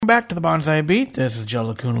back to the Bonsai Beat. This is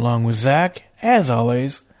Jellokun along with Zach, as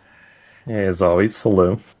always. As always,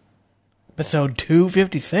 hello. Episode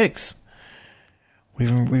 256.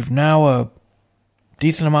 We've now a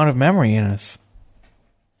decent amount of memory in us.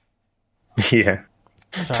 Yeah.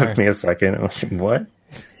 Sorry. Took me a second. What?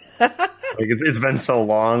 It's been so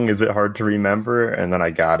long, is it hard to remember? And then I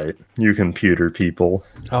got it. You computer people.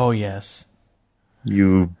 Oh, yes.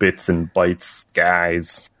 You bits and bytes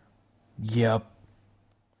guys. Yep.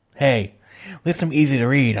 Hey, at least I'm easy to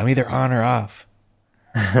read. I'm either on or off.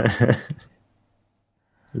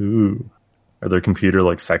 Ooh. Are there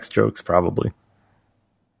computer, sex jokes? Probably.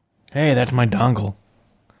 Hey, that's my dongle.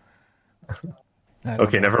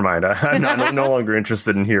 Okay, never mind. I'm no longer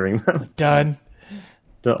interested in hearing them. Done.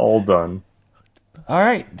 All done. All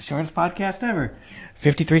right, shortest podcast ever.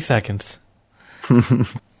 53 seconds.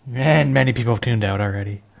 And many people have tuned out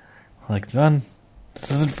already. Done.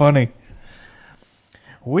 This isn't funny.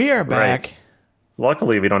 We are back. Right.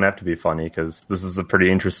 Luckily, we don't have to be funny, because this is a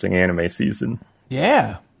pretty interesting anime season.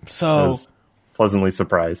 Yeah. So, I was pleasantly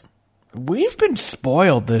surprised. We've been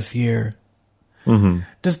spoiled this year. Mm-hmm.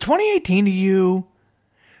 Does 2018 to you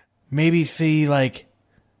maybe see,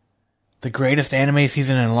 the greatest anime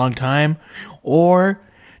season in a long time? Or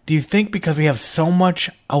do you think because we have so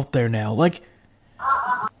much out there now,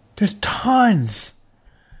 there's tons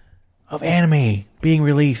of anime being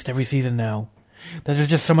released every season now, that there's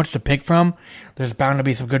just so much to pick from, there's bound to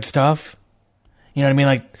be some good stuff? You know what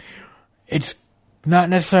I mean? It's not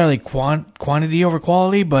necessarily quantity over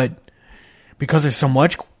quality, but because there's so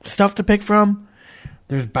much stuff to pick from,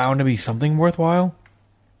 there's bound to be something worthwhile.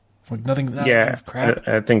 Nothing's crap.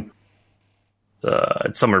 I think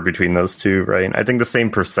it's somewhere between those two, right? I think the same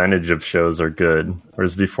percentage of shows are good,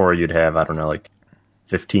 whereas before you'd have,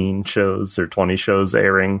 15 shows or 20 shows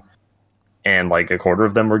airing, and a quarter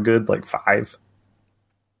of them were good, 5.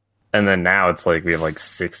 And then now it's we have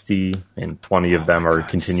 60, and 20 of them are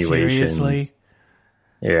continuations. Seriously?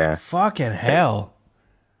 Yeah. Fucking hell.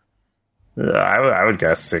 I would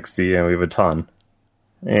guess 60, and we have a ton.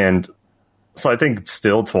 And so I think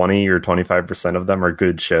still 20 or 25% of them are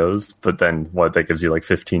good shows, but then that gives you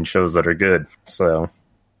 15 shows that are good. So,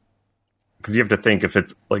 because you have to think, if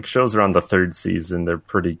it's shows are on the 3rd season, they're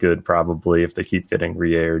pretty good probably if they keep getting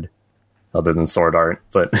re-aired, other than Sword Art.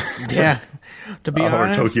 But yeah, to be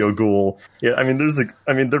honest, or Tokyo Ghoul. Yeah,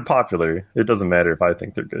 they're popular. It doesn't matter if I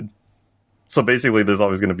think they're good. So basically, there's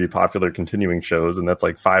always going to be popular continuing shows, and that's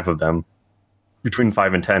 5 of them, between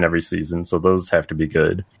 5 and 10 every season. So those have to be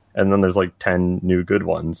good. And then there's 10 new good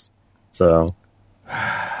ones. So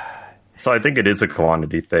I think it is a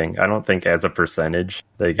quantity thing. I don't think as a percentage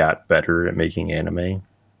they got better at making anime.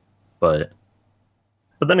 But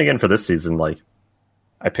then again, for this season,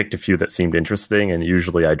 I picked a few that seemed interesting, and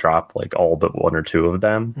usually I drop all but 1 or 2 of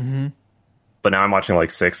them. Mm-hmm. But now I'm watching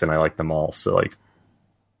 6 and I like them all. So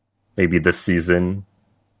maybe this season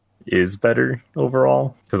is better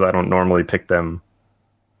overall, because I don't normally pick them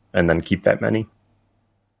and then keep that many.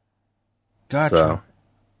 Gotcha. So,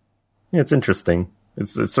 yeah, it's interesting.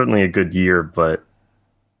 It's certainly a good year, but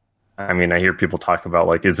I hear people talk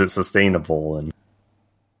about is it sustainable, and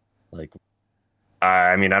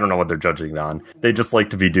I don't know what they're judging on. They just like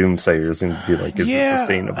to be doomsayers and be is it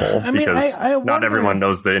sustainable? Because not everyone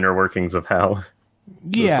knows the inner workings of how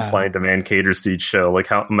the supply and demand caters to each show.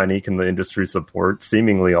 How many can the industry support?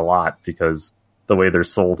 Seemingly a lot, because the way they're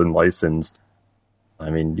sold and licensed,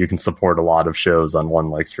 you can support a lot of shows on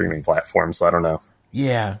one streaming platform, so I don't know.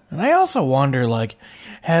 Yeah, and I also wonder,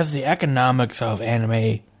 has the economics of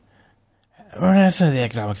anime, or not necessarily the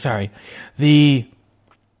economics, sorry, the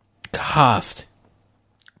cost,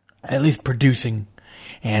 at least producing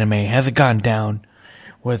anime, has it gone down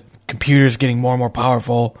with computers getting more and more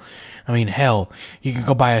powerful? Hell, you can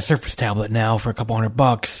go buy a Surface tablet now for a couple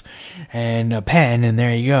 $100 and a pen, and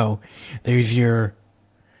there you go. There's your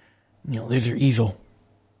easel.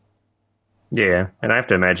 Yeah, and I have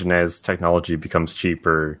to imagine as technology becomes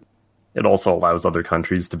cheaper, it also allows other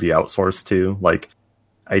countries to be outsourced too.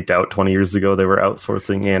 I doubt 20 years ago they were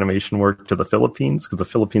outsourcing animation work to the Philippines, because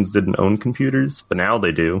the Philippines didn't own computers, but now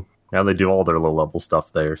they do. Now they do all their low-level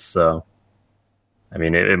stuff there, so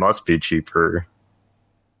it must be cheaper.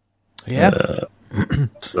 Yeah.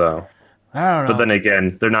 So, I don't know. But then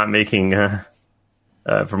again, they're not making,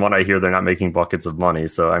 from what I hear, they're not making buckets of money.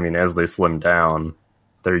 So, as they slim down,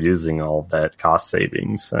 they're using all of that cost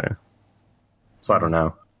savings. So I don't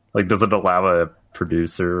know. Does it allow a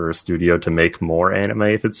producer or a studio to make more anime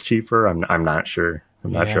if it's cheaper? I'm not sure.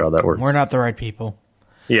 I'm not sure how that works. We're not the right people.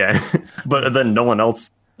 Yeah. But then no one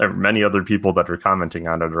else, or many other people that are commenting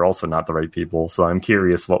on it are also not the right people. So I'm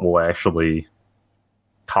curious what will actually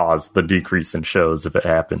cause the decrease in shows if it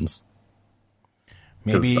happens.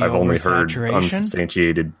 Maybe I've only heard oversaturation?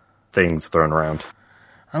 unsubstantiated things thrown around.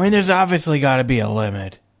 I mean, there's obviously got to be a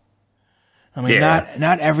limit. I mean, Yeah.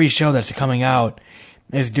 not every show that's coming out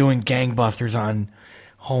is doing gangbusters on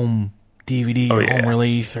home DVD or home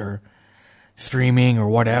release or streaming or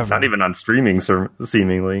whatever. Not even on streaming,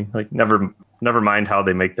 seemingly. Like, never mind how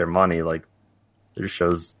they make their money. Like, there's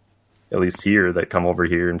shows, at least here, that come over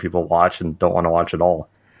here and people watch and don't want to watch at all.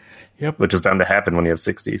 Yep. Which is bound to happen when you have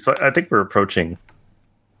 60. So I think we're approaching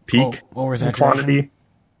peak oversaturation? quantity.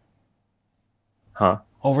 Huh?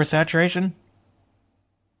 Oversaturation?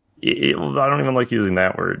 Well, I don't even like using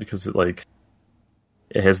that word because it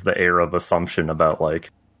has the air of assumption about,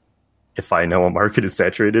 like, if I know a market is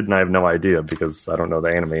saturated, and I have no idea because I don't know the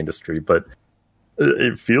anime industry, but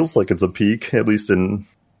it feels like it's a peak, at least in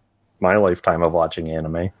my lifetime of watching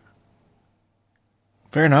anime.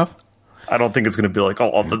 Fair enough. I don't think it's going to be like,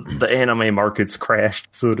 the anime market's crashed,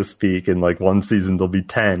 so to speak, in like one season there'll be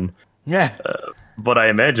 10. Yeah. But I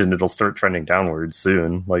imagine it'll start trending downwards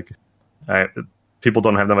soon. Like, people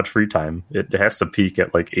don't have that much free time. It has to peak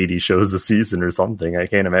at like 80 shows a season or something. I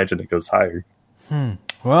can't imagine it goes higher.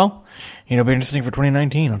 Well, it'll be interesting for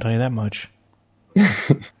 2019, I'll tell you that much.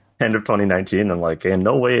 End of 2019, and like, and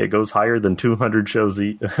no way it goes higher than 200 shows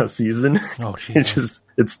a season. Oh, Jesus.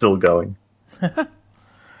 It's still going.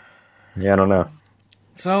 Yeah, I don't know.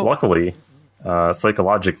 So, luckily,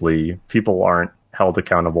 psychologically, people aren't held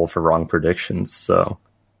accountable for wrong predictions. So,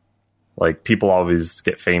 like, people always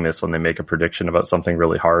get famous when they make a prediction about something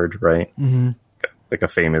really hard, right? Mm-hmm. Like a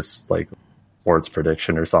famous like sports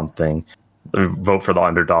prediction or something. Vote for the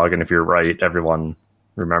underdog, and if you're right, everyone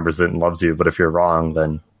remembers it and loves you. But if you're wrong,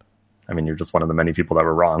 then, I mean, you're just one of the many people that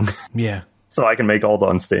were wrong. Yeah. So I can make all the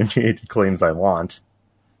unsubstantiated claims I want.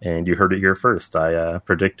 And you heard it here first. I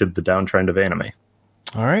predicted the downtrend of anime.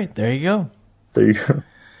 All right, there you go. There you go.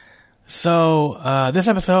 So, this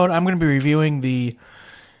episode, I'm going to be reviewing the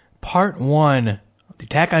Part 1 of the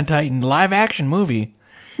Attack on Titan live-action movie,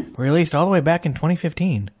 released all the way back in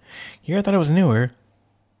 2015. Here I thought it was newer.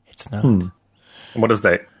 It's not. What does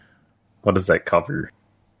that cover?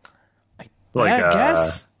 I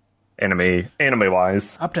guess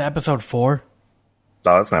anime-wise. up to episode 4.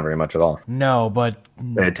 No, that's not very much at all. No, but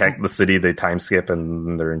They attack the city, they time skip,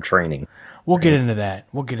 and they're in training. we'll get into that.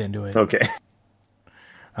 We'll get into it. Okay.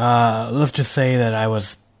 Let's just say that I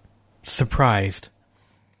was surprised.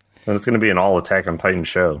 And it's going to be an all Attack on Titan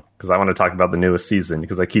show, because I want to talk about the newest season,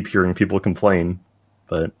 because I keep hearing people complain,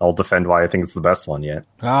 but I'll defend why I think it's the best one yet.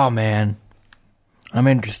 Oh, man. I'm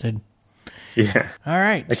interested. Yeah. All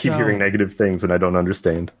right. I keep hearing negative things, and I don't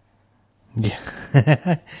understand. Yeah.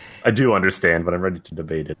 I do understand, but I'm ready to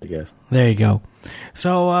debate it, I guess. There you go.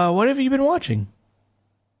 So, what have you been watching?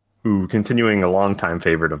 Ooh, continuing a longtime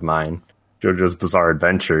favorite of mine, JoJo's Bizarre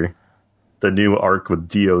Adventure. The new arc with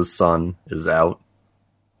Dio's son is out.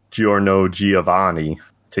 Giorno Giovanni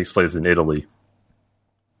takes place in Italy.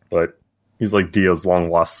 But he's like Dio's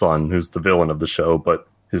long-lost son, who's the villain of the show, but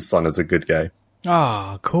his son is a good guy.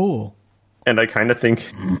 Ah, cool. And I kind of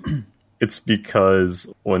think it's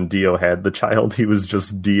because when Dio had the child, he was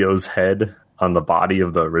just Dio's head on the body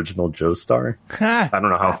of the original Joestar. I don't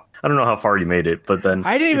know how far you made it, but then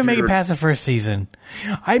I didn't even make it past the first season.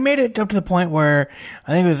 I made it up to the point where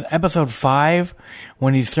I think it was episode 5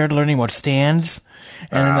 when he started learning what stands,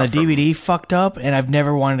 and then the DVD fucked up, and I've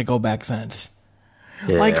never wanted to go back since.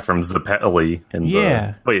 Yeah, like, from Zappelli and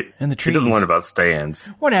in the trees. He doesn't learn about stands.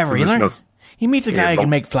 Whatever. He meets a guy who can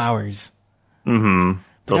make flowers. Mm-hmm.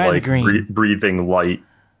 The guy in the green. Breathing light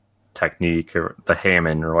technique, or the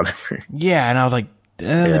Hammond or whatever. Yeah, and I was like, and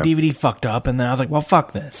then the DVD fucked up, and then I was like, well,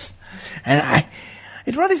 fuck this. And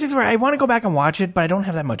it's one of these things where I want to go back and watch it, but I don't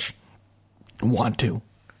have that much want to.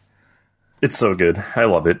 It's so good. I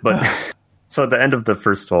love it. But so at the end of the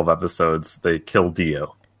first 12 episodes, they kill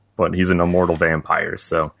Dio, but he's an immortal vampire,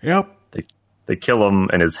 so yep. They kill him,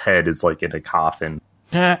 and his head is like in a coffin.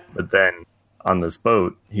 But then on this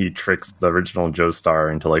boat, he tricks the original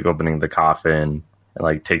Joestar into like opening the coffin and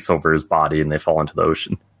like takes over his body, and they fall into the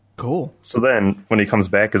ocean. Cool. So then when he comes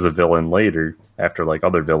back as a villain later, after like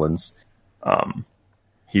other villains,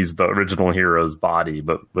 he's the original hero's body,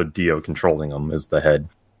 but with Dio controlling him as the head.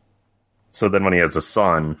 So then when he has a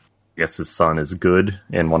son, I guess his son is good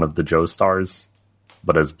and one of the Joestars,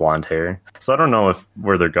 but has blonde hair. So I don't know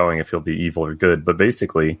where they're going, if he'll be evil or good, but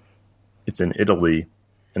basically it's in Italy,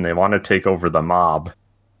 and they want to take over the mob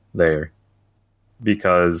there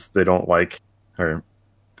because they don't like, or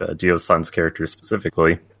Dio's son's character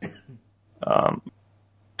specifically,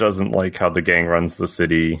 doesn't like how the gang runs the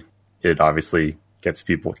city. It obviously gets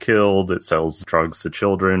people killed. It sells drugs to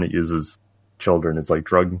children. It uses children as like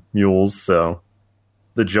drug mules. So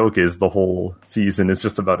the joke is the whole season is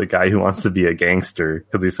just about a guy who wants to be a gangster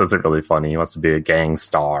because he says it really funny. He wants to be a gang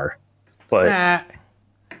star. But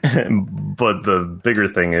but the bigger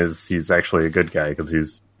thing is he's actually a good guy because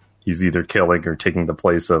he's either killing or taking the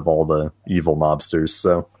place of all the evil mobsters.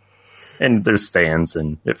 So, and there's stands,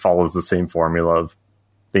 and it follows the same formula of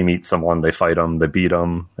they meet someone, they fight them, they beat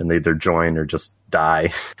them, and they either join or just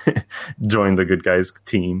die. Join the good guys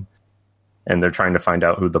team. And they're trying to find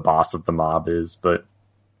out who the boss of the mob is, but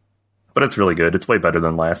it's really good. It's way better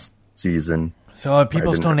than last season. So are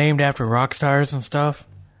people still named after rock stars and stuff?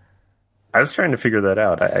 I was trying to figure that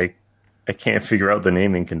out. I can't figure out the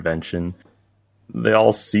naming convention. They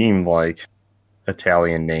all seem like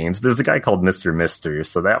Italian names. There's a guy called Mr. Mister,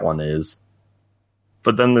 so that one is.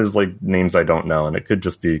 But then there's like names I don't know, and it could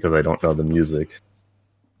just be because I don't know the music.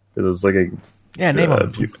 There's like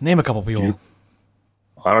name a couple people.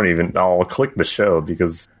 I'll click the show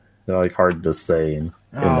because they're like hard to say in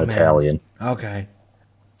Italian. Okay.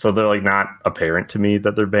 So they're like not apparent to me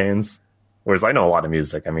that they're bands. Whereas I know a lot of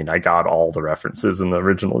music. I mean, I got all the references in the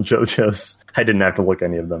original JoJo's. I didn't have to look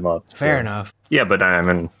any of them up. Fair enough. Yeah, but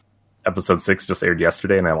episode 6 just aired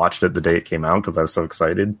yesterday, and I watched it the day it came out because I was so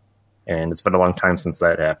excited. And it's been a long time since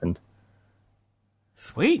that happened.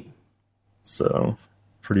 Sweet. So,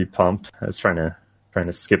 pretty pumped. I was trying to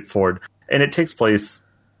skip forward. And it takes place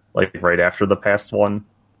like right after the past one,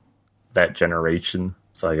 that generation.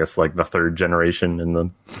 So I guess like the third generation in the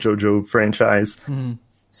JoJo franchise. Mm-hmm.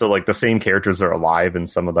 So like the same characters are alive and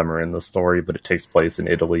some of them are in the story, but it takes place in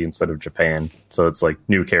Italy instead of Japan. So it's like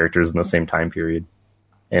new characters in the same time period.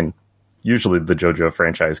 And usually the JoJo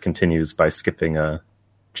franchise continues by skipping a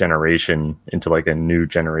generation into like a new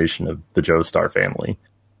generation of the Joestar family.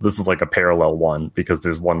 This is like a parallel one because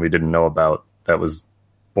there's one we didn't know about that was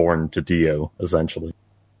born to Dio, essentially.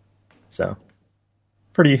 So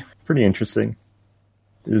pretty interesting.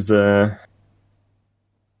 There's a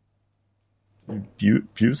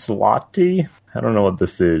Busolati. I don't know what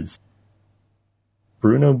this is.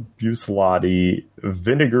 Bruno Busolati,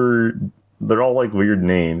 Vinegar. They're all like weird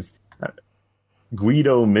names.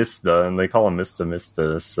 Guido Mista, and they call him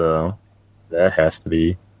Mista, so that has to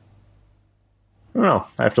be. I don't know.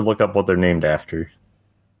 I have to look up what they're named after.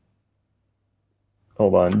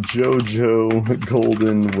 Hold on. JoJo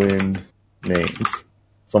Golden Wind names.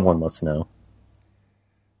 Someone must know.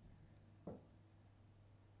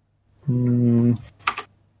 How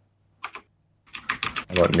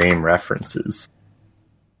about name references?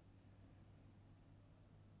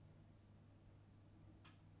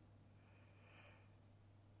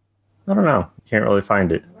 I don't know. Can't really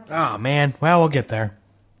find it. Oh, man. Well, we'll get there.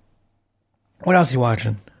 What else are you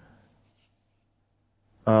watching?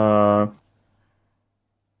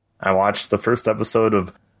 I watched the first episode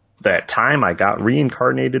of That Time I Got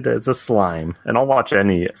Reincarnated as a Slime. And I'll watch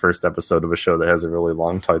any first episode of a show that has a really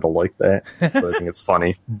long title like that. So I think it's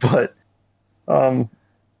funny. But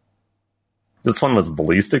this one was the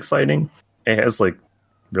least exciting. It has like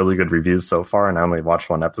really good reviews so far, and I only watched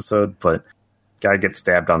one episode, but guy gets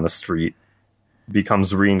stabbed on the street,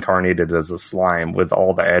 becomes reincarnated as a slime with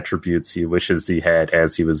all the attributes he wishes he had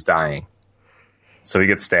as he was dying. So he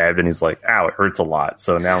gets stabbed and he's like, ow, it hurts a lot.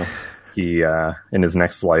 So now he, in his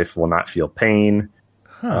next life, will not feel pain.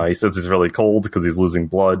 He says he's really cold because he's losing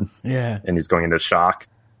blood. Yeah. And he's going into shock.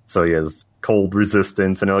 So he has cold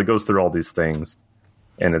resistance, and it goes through all these things.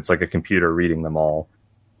 And it's like a computer reading them all.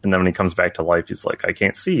 And then when he comes back to life, he's like, I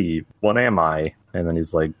can't see. What am I? And then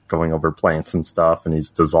he's like going over plants and stuff, and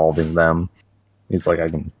he's dissolving them. He's like, I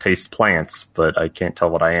can taste plants, but I can't tell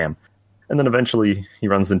what I am. And then eventually he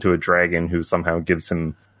runs into a dragon who somehow gives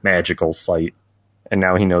him magical sight. And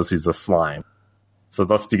now he knows he's a slime. So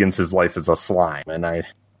thus begins his life as a slime. And I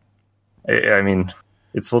mean,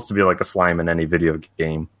 it's supposed to be like a slime in any video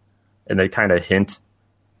game. And they kind of hint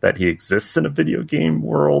that he exists in a video game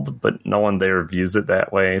world, but no one there views it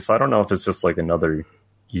that way. So I don't know if it's just like another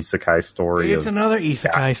isekai story. It's another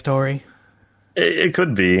isekai story. It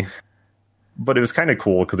could be. But it was kind of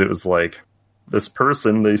cool because it was like, this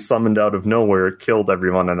person they summoned out of nowhere killed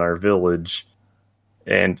everyone in our village.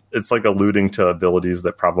 And it's like alluding to abilities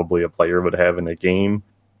that probably a player would have in a game.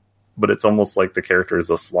 But it's almost like the character is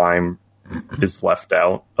a slime is left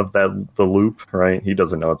out of the loop, right? He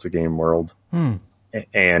doesn't know it's a game world.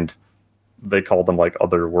 And they call them like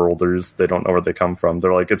other worlders. They don't know where they come from.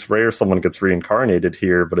 They're like, it's rare someone gets reincarnated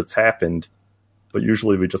here, but it's happened. But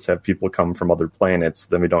usually we just have people come from other planets,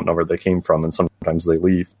 then we don't know where they came from, and sometimes they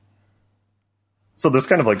leave. So there's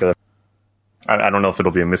kind of like I don't know if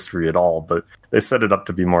it'll be a mystery at all, but they set it up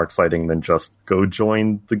to be more exciting than just go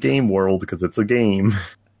join the game world because it's a game,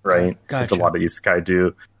 right? Gotcha. Which a lot of isekai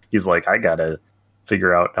do. He's like, I gotta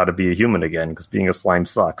figure out how to be a human again because being a slime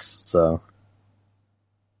sucks. So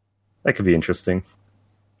that could be interesting.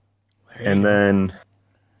 And then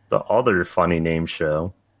the other funny name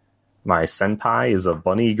show, My Senpai is a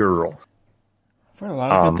Bunny Girl. I've heard a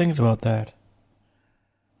lot of good things about that.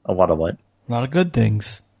 A lot of what? A lot of good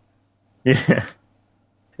things. Yeah.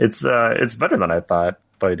 It's better than I thought,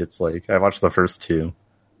 but it's like, I watched the first two.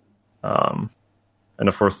 And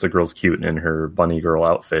of course the girl's cute in her bunny girl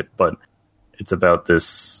outfit, but it's about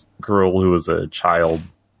this girl who was a child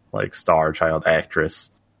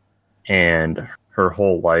actress. And her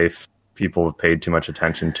whole life, people have paid too much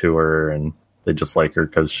attention to her, and they just like her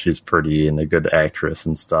because she's pretty and a good actress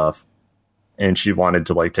and stuff. And she wanted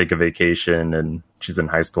to like take a vacation, and she's in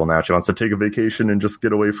high school now. She wants to take a vacation and just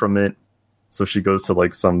get away from it. So she goes to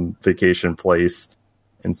like some vacation place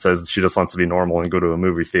and says she just wants to be normal and go to a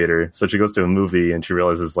movie theater. So she goes to a movie and she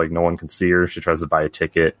realizes like no one can see her. She tries to buy a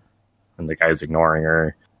ticket and the guy's ignoring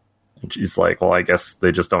her. And she's like, well, I guess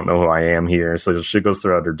they just don't know who I am here. So she goes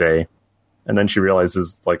throughout her day. And then she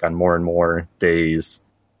realizes like on more and more days,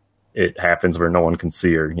 it happens where no one can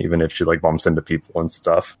see her, even if she like bumps into people and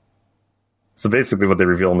stuff. So basically what they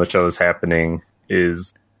reveal in the show is happening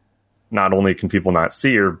is not only can people not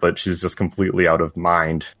see her, but she's just completely out of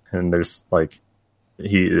mind. And there's like,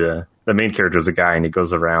 the main character is a guy, and he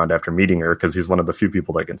goes around after meeting her because he's one of the few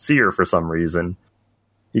people that can see her for some reason.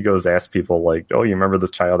 He goes ask people like, oh, you remember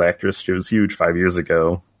this child actress? She was huge 5 years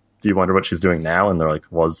ago. Do you wonder what she's doing now? And they're like,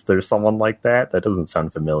 was there someone like that? That doesn't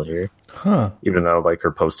sound familiar. Huh. Even though like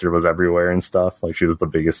her poster was everywhere and stuff, like she was the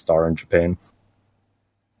biggest star in Japan.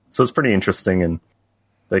 So it's pretty interesting, and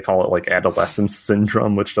they call it like adolescence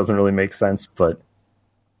syndrome, which doesn't really make sense, but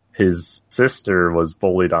his sister was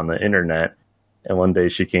bullied on the internet, and one day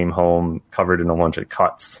she came home covered in a bunch of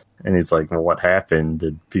cuts, and he's like, well, what happened?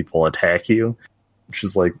 Did people attack you?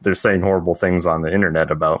 She's like, they're saying horrible things on the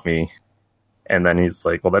internet about me. And then he's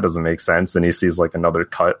like, well, that doesn't make sense. And he sees like another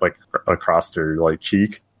cut like across her like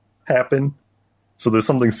cheek happen. So there's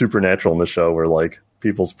something supernatural in the show where like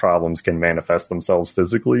people's problems can manifest themselves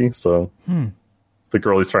physically. So the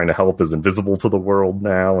girl he's trying to help is invisible to the world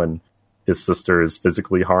now, and his sister is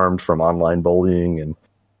physically harmed from online bullying, and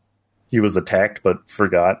he was attacked but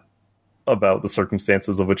forgot about the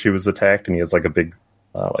circumstances of which he was attacked, and he has like a big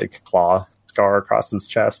like claw scar across his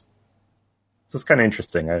chest. So it's kind of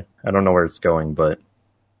interesting. I don't know where it's going, but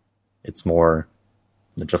it's more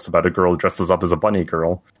just about a girl who dresses up as a bunny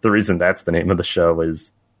girl. The reason that's the name of the show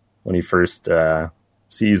is when he first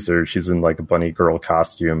sees her, she's in like a bunny girl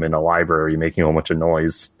costume in a library making a whole bunch of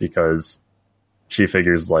noise because she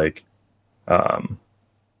figures like,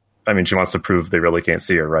 she wants to prove they really can't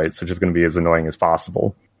see her, right? So she's going to be as annoying as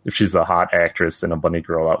possible. If she's a hot actress in a bunny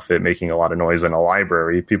girl outfit making a lot of noise in a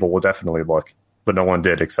library, people will definitely look, but no one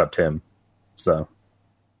did except him. So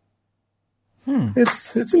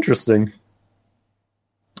it's interesting.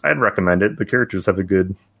 I'd recommend it. The characters have a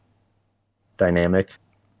good dynamic.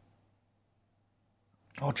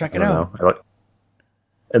 I'll check it out.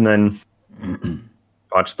 And then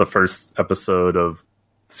watch the first episode of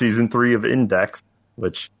season 3 of Index,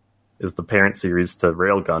 which is the parent series to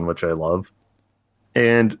Railgun, which I love.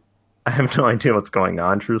 And I have no idea what's going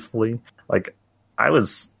on, truthfully. Like, I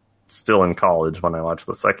was still in college when I watched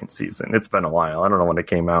the second season. It's been a while. I don't know when it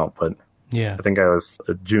came out, but yeah, I think I was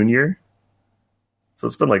a junior. So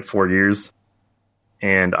it's been like 4 years.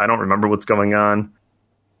 And I don't remember what's going on.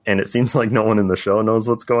 And it seems like no one in the show knows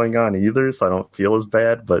what's going on either, so I don't feel as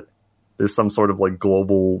bad, but there's some sort of like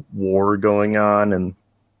global war going on, and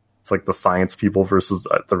it's like the science people versus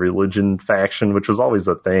the religion faction, which was always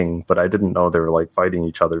a thing, but I didn't know they were like fighting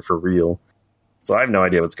each other for real. So I have no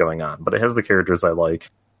idea what's going on, but it has the characters I like.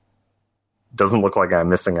 Doesn't look like I'm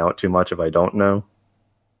missing out too much if I don't know,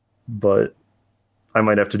 but I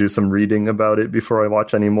might have to do some reading about it before I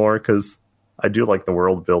watch any more, because I do like the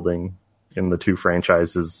world building in the two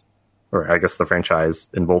franchises, or I guess the franchise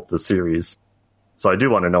in both the series. So I do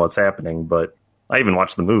want to know what's happening, but I even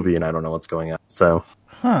watched the movie and I don't know what's going on. So,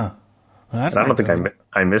 Well, that's I don't think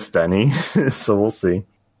I missed any, so we'll see.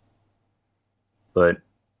 But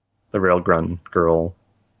the Railgun girl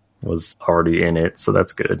was already in it, so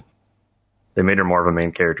that's good. They made her more of a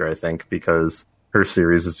main character, I think, because her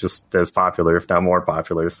series is just as popular, if not more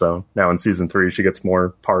popular. So now in season 3, she gets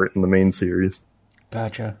more part in the main series.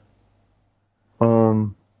 Gotcha.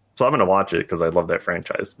 So I'm going to watch it because I love that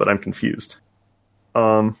franchise, but I'm confused.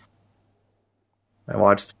 I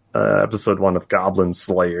watched episode 1 of Goblin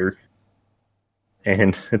Slayer,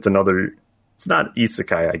 and it's it's not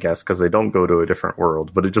isekai, I guess, because they don't go to a different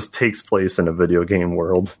world, but it just takes place in a video game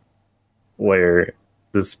world where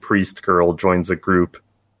this priest girl joins a group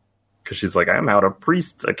because she's like, I'm out of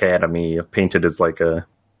priest academy, painted as like a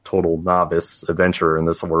total novice adventurer in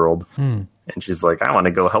this world. And she's like, I want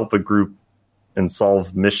to go help a group and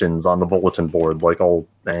solve missions on the bulletin board like all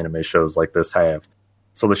anime shows like this have.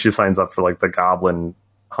 So that she signs up for like the goblin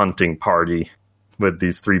hunting party with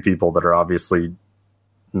these 3 people that are obviously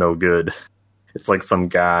no good. It's like some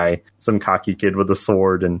guy, some cocky kid with a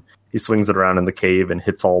sword, and he swings it around in the cave and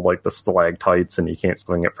hits all like the stalactites, and he can't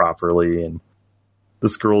swing it properly. And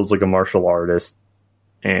this girl is like a martial artist,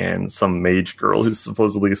 and some mage girl who's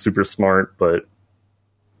supposedly super smart, but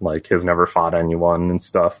like has never fought anyone and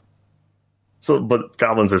stuff. So, but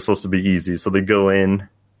goblins are supposed to be easy, so they go in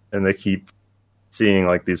and they keep seeing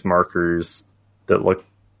like these markers that look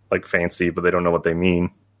like fancy, but they don't know what they mean.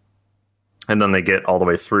 And then they get all the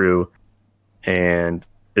way through, and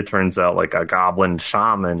it turns out like a goblin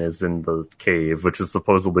shaman is in the cave, which is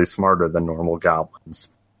supposedly smarter than normal goblins.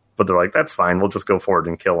 But they're like, that's fine, we'll just go forward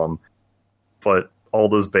and kill him. But all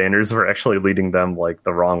those banners are actually leading them like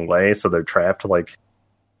the wrong way, so they're trapped like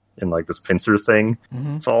in like this pincer thing.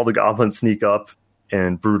 So all the goblins sneak up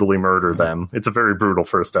and brutally murder them. It's a very brutal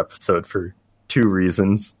first episode for 2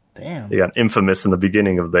 reasons. Damn. They got infamous in the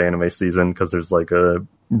beginning of the anime season because there's like a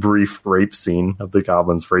brief rape scene of the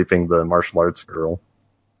goblins raping the martial arts girl.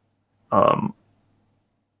 I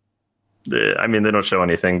mean, they don't show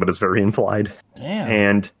anything, but it's very implied. Damn.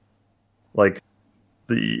 And like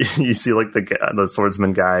you see like the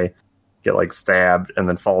swordsman guy get like stabbed and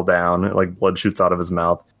then fall down, and like blood shoots out of his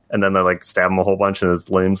mouth, and then they like stab him a whole bunch, and his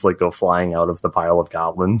limbs like go flying out of the pile of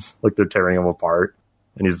goblins, like they're tearing him apart,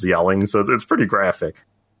 and he's yelling. So it's pretty graphic.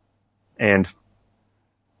 And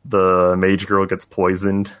the mage girl gets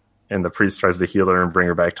poisoned, and the priest tries to heal her and bring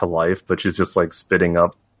her back to life, but she's just like spitting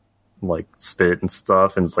up like spit and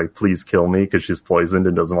stuff, and it's like, please kill me, because she's poisoned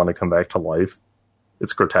and doesn't want to come back to life.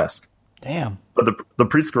 It's grotesque. Damn. But the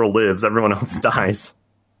priest girl lives, everyone else dies.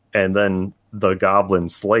 And then the goblin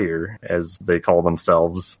slayer, as they call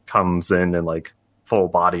themselves, comes in like full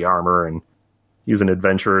body armor, and he's an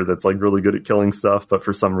adventurer that's like really good at killing stuff, but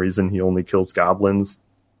for some reason he only kills goblins.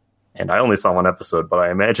 And I only saw 1 episode, but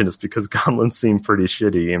I imagine it's because goblins seem pretty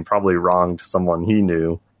shitty and probably wronged someone he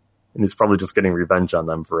knew, and he's probably just getting revenge on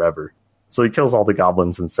them forever. So he kills all the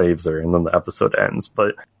goblins and saves her, and then the episode ends.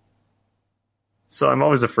 But so I'm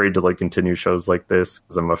always afraid to like continue shows like this,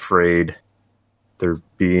 because I'm afraid they're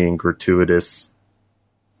being gratuitous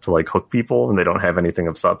to like hook people, and they don't have anything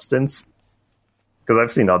of substance. Because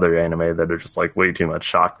I've seen other anime that are just like way too much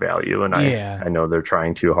shock value, and I know they're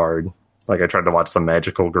trying too hard. Like I tried to watch some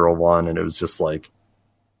magical girl one, and it was just like,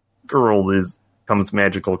 girl becomes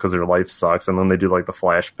magical because her life sucks, and then they do like the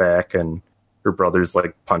flashback, and her brother's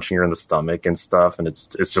like punching her in the stomach and stuff, and it's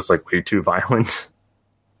just like way too violent.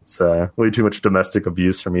 It's way too much domestic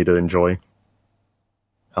abuse for me to enjoy.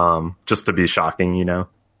 Just to be shocking, you know?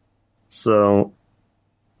 So,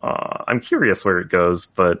 I'm curious where it goes,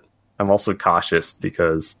 but I'm also cautious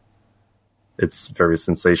because it's very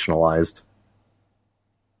sensationalized.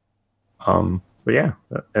 But yeah,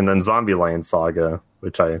 and then Zombieland Saga,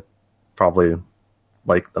 which I probably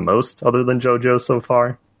like the most, other than JoJo so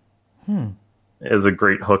far, is a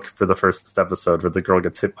great hook for the first episode where the girl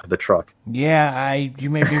gets hit by the truck. Yeah, you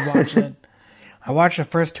made me watch it. I watched the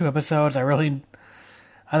first 2 episodes. I thought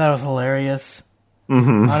it was hilarious.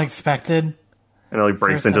 Unexpected. And it like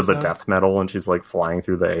breaks into the death metal and she's like flying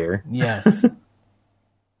through the air. Yes.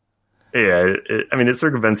 Yeah, I mean, it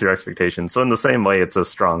circumvents your expectations. So in the same way, it's a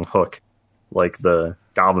strong hook, like the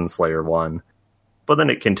Goblin Slayer one. But then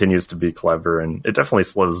it continues to be clever, and it definitely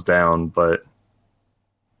slows down, but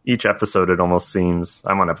each episode, it almost seems...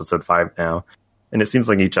 I'm on episode 5 now, and it seems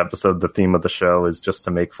like each episode, the theme of the show is just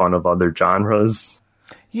to make fun of other genres.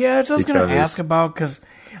 Yeah, that's what I was going to ask about, because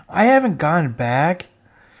I haven't gone back,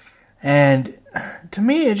 and to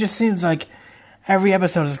me, it just seems like every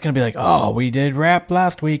episode is going to be like, oh, we did rap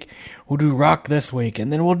last week, we'll do rock this week,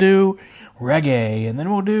 and then we'll do reggae, and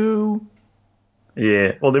then we'll do...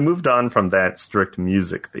 Yeah, well, they moved on from that strict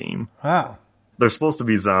music theme. Wow. They're supposed to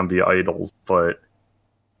be zombie idols, but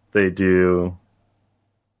they do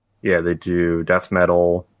death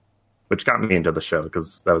metal, which got me into the show,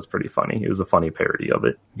 because that was pretty funny. It was a funny parody of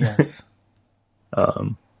it. Yes.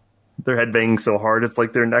 They're headbanging so hard, it's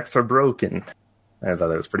like their necks are broken. I thought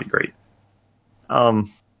that was pretty great. And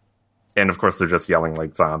of course, they're just yelling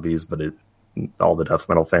like zombies, but all the death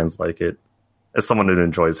metal fans like it. As someone who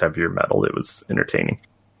enjoys heavier metal, it was entertaining.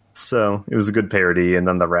 So it was a good parody, and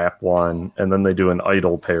then the rap one, and then they do an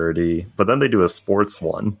idol parody, but then they do a sports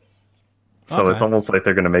one. So Okay. it's almost like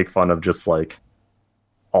they're going to make fun of just like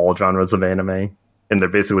all genres of anime. And they're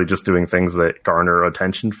basically just doing things that garner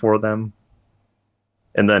attention for them.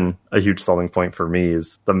 And then a huge selling point for me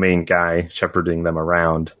is the main guy shepherding them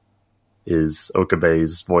around is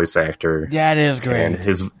Okabe's voice actor. That is great. And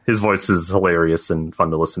his voice is hilarious and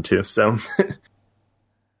fun to listen to. So,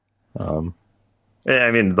 yeah,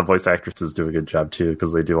 I mean, the voice actresses do a good job too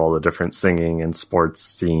because they do all the different singing and sports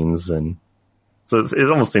scenes, and so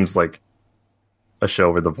it almost seems like a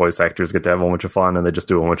show where the voice actors get to have a bunch of fun and they just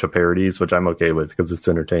do a bunch of parodies, which I'm okay with because it's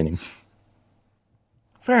entertaining.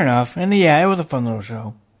 Fair enough. And yeah, it was a fun little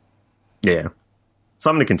show. Yeah,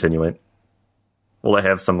 so I'm gonna continue it. Will it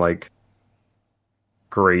have some like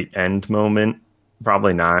great end moment?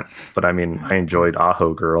 Probably not, but I mean, I enjoyed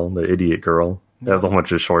Aho Girl, the idiot girl. That was a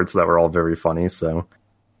bunch of shorts that were all very funny, so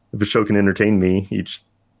if a show can entertain me each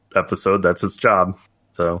episode, that's its job.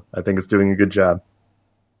 So I think it's doing a good job.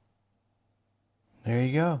 There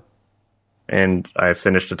you go. And I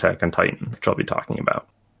finished Attack on Titan, which I'll be talking about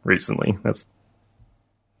recently.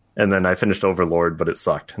 And then I finished Overlord, but it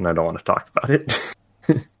sucked, and I don't want to talk about it.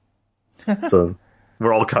 So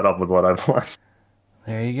we're all caught up with what I've watched.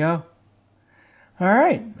 There you go. All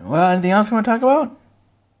right. Well, anything else you want to talk about?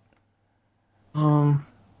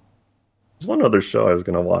 There's one other show I was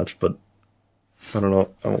going to watch, but I don't know.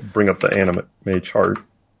 I'll bring up the anime chart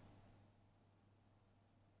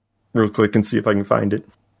real quick and see if I can find it.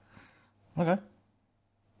 Okay.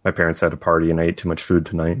 My parents had a party and I ate too much food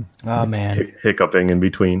tonight. Oh, man. Hiccuping in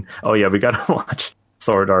between. Oh, yeah, we got to watch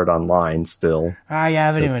Sword Art Online still. I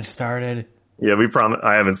haven't even started. Yeah,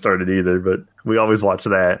 I haven't started either, but we always watch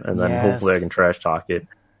that, and then Yes. hopefully I can trash talk it.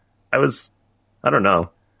 I don't know.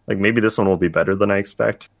 Like, maybe this one will be better than I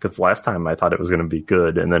expect, because last time I thought it was going to be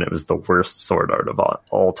good, and then it was the worst Sword Art of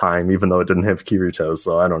all time, even though it didn't have Kirito,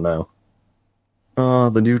 so I don't know.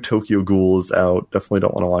 The new Tokyo Ghoul is out. Definitely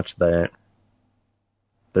don't want to watch that.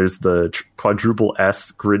 There's the Quadruple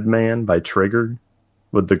S Gridman by Trigger,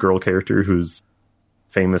 with the girl character who's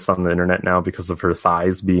famous on the internet now because of her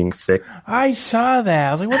thighs being thick. I saw that.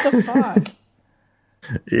 I was like, what the fuck?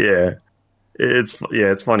 Yeah.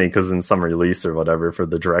 It's funny because in some release or whatever for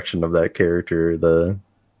the direction of that character, the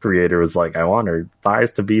creator was like, I want her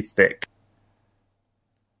thighs to be thick.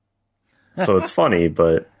 So it's funny,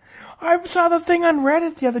 but I saw the thing on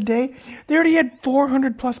Reddit the other day. They already had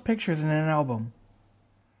 400 plus pictures in an album.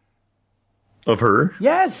 of her?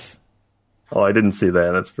 Yes. Oh, I didn't see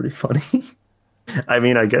that. That's pretty funny. I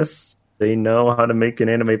mean, I guess they know how to make an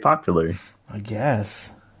anime popular. I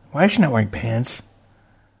guess. Why is she not wearing pants?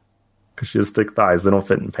 Because she has thick thighs. They don't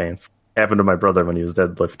fit in pants. Happened to my brother when he was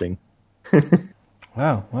deadlifting.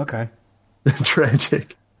 Wow, okay.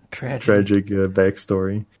 Tragic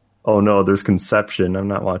backstory. Oh no, there's Conception. I'm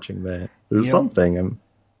not watching that. There's Yep. something. I'm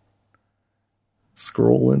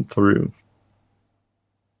scrolling through.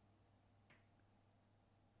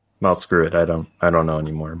 Well, screw it. I don't know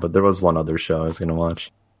anymore. But there was one other show I was going to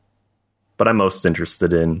watch. But I'm most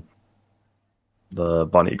interested in the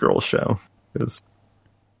Bunny Girl show. It's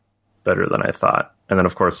better than I thought. And then,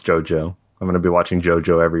 of course, JoJo. I'm going to be watching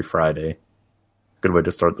JoJo every Friday. Good way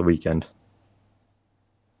to start the weekend.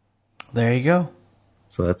 There you go.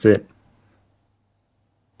 So that's it.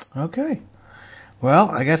 Okay.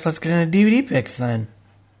 Well, I guess let's get into DVD picks then.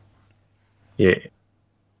 Yeah.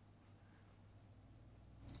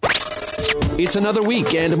 It's another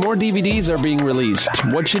week and more DVDs are being released.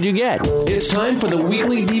 What should you get? It's time for the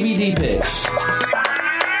weekly DVD picks.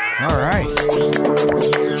 All right.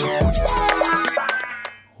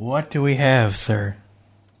 What do we have, sir?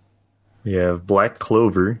 We have Black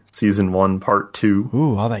Clover, Season 1, Part 2.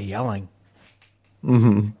 Ooh, all that yelling.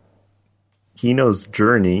 Hino's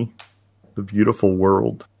Journey, The Beautiful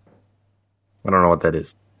World. I don't know what that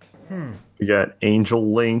is. We got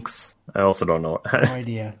Angel Links. I also don't know. No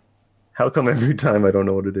idea. How come every time I don't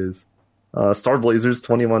know what it is? Star Blazers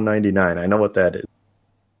 2199. I know what that is.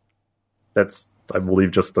 That's, I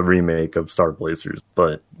believe, just the remake of Star Blazers.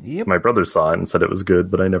 But Yep. my brother saw it and said it was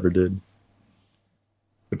good, but I never did.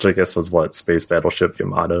 Which I guess was what? Space Battleship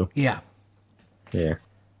Yamato? Yeah. Yeah.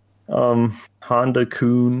 Honda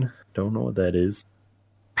Kun. Don't know what that is.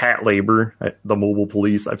 Pat Labor, the Mobile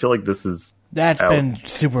Police. I feel like this is That's out. been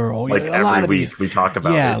super old. Like a every lot of week these, we talk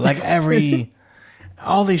about yeah, it. like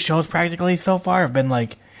all these shows practically so far have been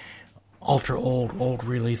like ultra old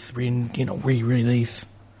release, re-release.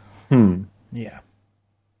 Yeah.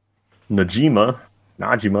 Najima.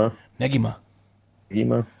 Negima.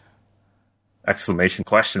 Exclamation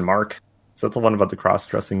question mark. Is that the one about the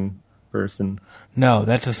cross-dressing person? No,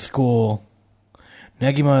 that's a school.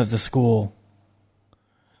 Negima is a school.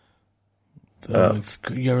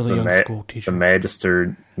 You're really young school teacher. The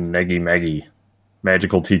Magister Negi,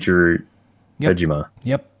 magical teacher Negima.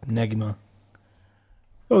 Yep, Negima.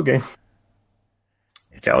 Okay.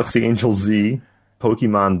 Galaxy Angel Z,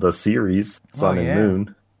 Pokemon the series, Sun and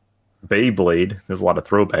Moon, Beyblade. There's a lot of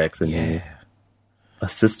throwbacks in here. A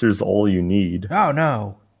Sister's All You Need. Oh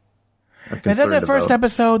no! Is that the first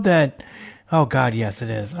episode that? Oh God, yes,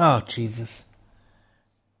 it is. Oh Jesus!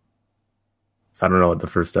 I don't know what the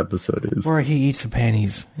first episode is. Where he eats the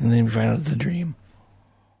panties and then we find out it's a dream.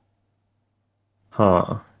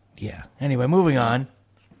 Huh. Yeah. Anyway, moving on.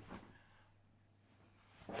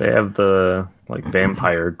 They have the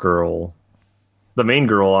vampire girl. The main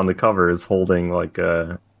girl on the cover is holding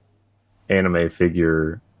a anime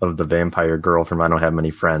figure of the vampire girl from I Don't Have Many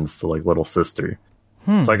Friends, the little sister.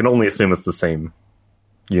 So I can only assume it's the same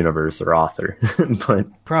universe or author. But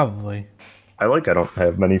probably. I Don't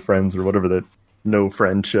Have Many Friends or whatever that no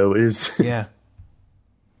friend show is. Yeah.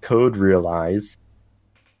 Code Realize.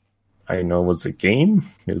 I know was a game.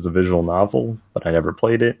 It was a visual novel, but I never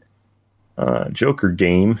played it. Joker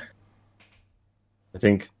Game. I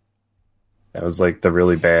think that was the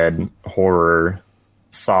really bad horror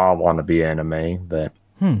Saw wannabe anime that,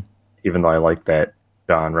 even though I liked that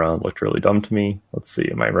genre, looked really dumb to me. Let's see,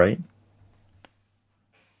 am I right?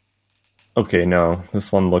 Okay, no,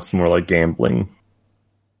 this one looks more like gambling.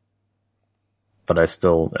 But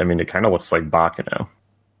it kind of looks like Baccano.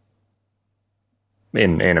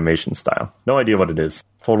 In animation style. No idea what it is.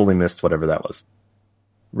 Totally missed whatever that was.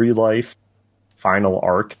 Real Life, Final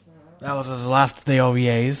Arc. That was his last of the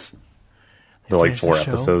OVAs. They're 4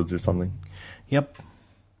 episodes or something. Yep.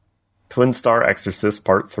 Twin Star Exorcist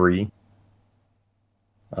Part 3.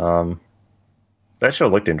 That show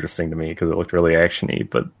looked interesting to me because it looked really actiony,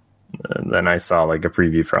 but then I saw a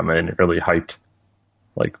preview from it and it really hyped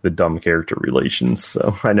the dumb character relations,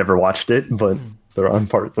 so I never watched it, but they're on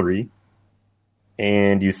Part 3.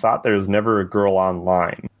 And You Thought There Was Never a Girl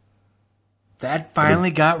Online. That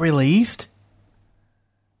finally got released?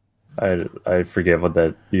 I forget what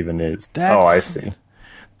that even is. Oh, I see.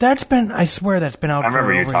 I swear that's been out for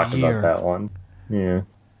over a year. I remember you talked about that one. Yeah.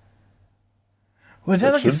 Was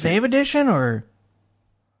that a save edition, or?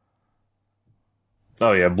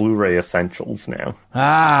 Oh yeah, Blu-ray Essentials now.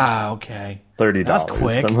 Ah, okay. $30. That's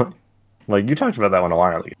quick. You talked about that one a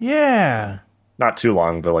while ago. Yeah. Not too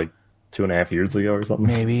long, but 2.5 years ago or something.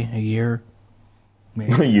 Maybe a year.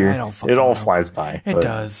 Maybe. A year. I don't fucking It all know. flies by. It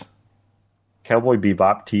does. Cowboy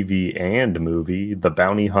Bebop TV and movie, The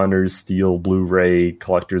Bounty Hunters Steel Blu-ray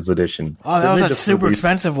Collector's Edition. Oh, that was a super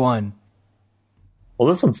expensive one. Well,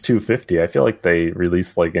 this one's $250. I feel like they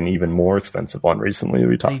released an even more expensive one recently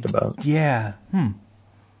we talked about. Yeah.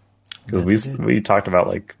 Because we talked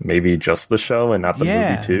about maybe just the show and not the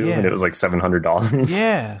movie too, and it was $700.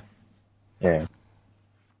 Yeah. Yeah.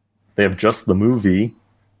 They have just the movie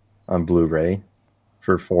on Blu-ray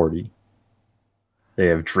for $40. They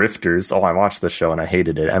have Drifters. Oh, I watched the show and I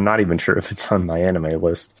hated it. I'm not even sure if it's on my anime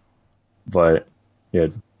list. But, yeah,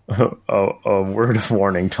 a word of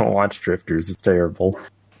warning, don't watch Drifters. It's terrible.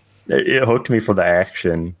 It hooked me for the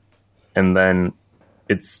action. And then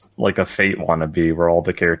it's a Fate wannabe where all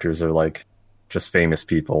the characters are just famous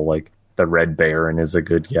people. The Red Baron is a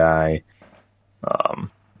good guy.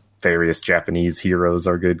 Various Japanese heroes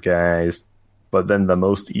are good guys. But then the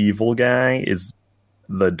most evil guy is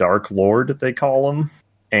the Dark Lord, they call him,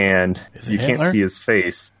 and you can't see his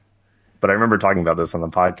face, but I remember talking about this on the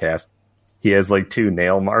podcast. He has 2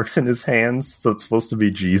 nail marks in his hands, so it's supposed to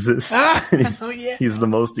be Jesus. He's the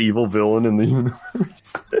most evil villain in the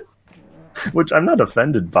universe. Which I'm not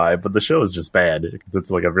offended by, but the show is just bad, because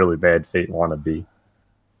it's a really bad Fate wannabe.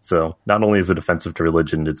 So, not only is it offensive to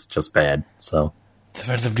religion, it's just bad, so... It's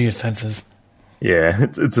offensive to your senses. Yeah,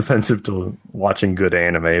 it's offensive to watching good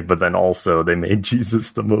anime, but then also they made Jesus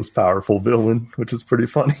the most powerful villain, which is pretty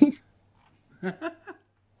funny.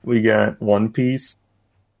 We got One Piece,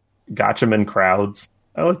 Gatchaman Crowds.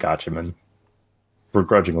 I like Gatchaman.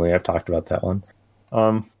 Begrudgingly, I've talked about that one.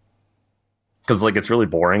 Because it's really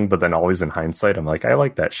boring, but then always in hindsight, I'm I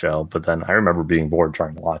like that show, but then I remember being bored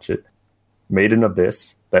trying to watch it. Made in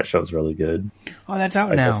Abyss, that show's really good. Oh, that's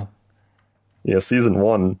out now. Yeah, season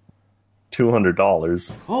 1.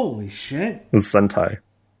 $200. Holy shit. It was Sentai.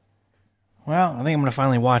 Well, I think I'm going to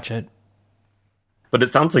finally watch it. But it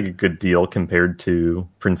sounds like a good deal compared to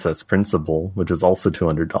Princess Principal, which is also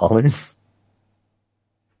 $200.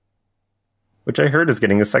 Which I heard is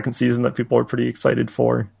getting a second season that people are pretty excited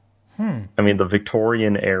for. I mean, the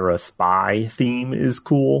Victorian era spy theme is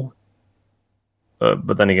cool.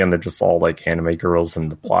 But then again, they're just all anime girls and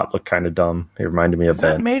the plot looked kind of dumb. It reminded me of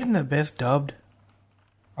that Made in the Abyss dubbed?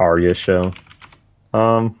 Arya show.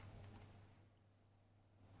 I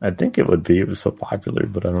think it would be. It was so popular,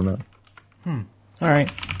 but I don't know. All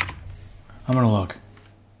right. I'm going to look.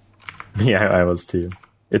 Yeah, I was too.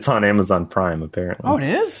 It's on Amazon Prime, apparently. Oh, it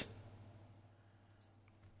is?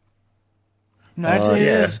 No, it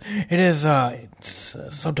is. It's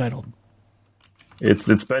subtitled.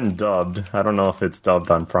 It's been dubbed. I don't know if it's dubbed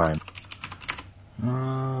on Prime.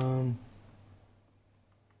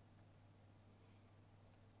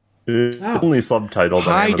 It's only subtitled.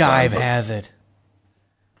 High on Amazon, Dive but... has it.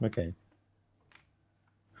 Okay.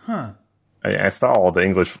 Huh. I saw all the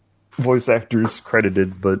English voice actors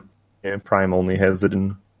credited, but Prime only has it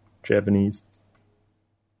in Japanese.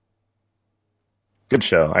 Good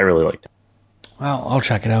show. I really liked it. Well, I'll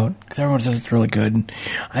check it out, because everyone says it's really good.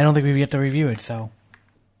 I don't think we've yet to review it, so...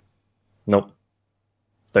 Nope.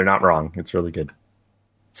 They're not wrong. It's really good.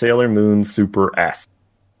 Sailor Moon Super S.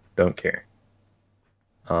 Don't care.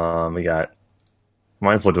 We got...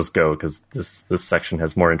 Might as well just go, because this section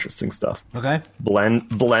has more interesting stuff. Okay.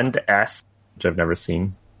 Blend S, which I've never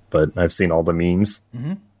seen, but I've seen all the memes.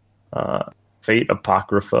 Mm-hmm. Fate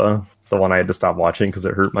Apocrypha, the one I had to stop watching because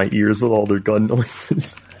it hurt my ears with all their gun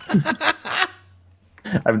noises.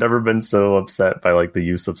 I've never been so upset by like the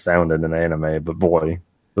use of sound in an anime, but boy,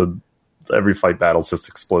 every fight battle's just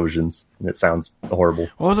explosions, and it sounds horrible.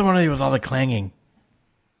 What was the one that was all the clanging?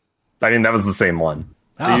 I mean, that was the same one.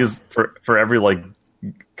 Oh. They use for every like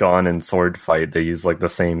gun and sword fight, they use like the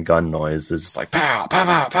same gun noise. It's just like pow, pow,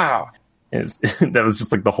 pow, pow. That was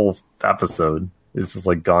just like the whole episode. It's just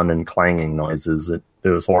like gun and clanging noises. It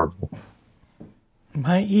was horrible.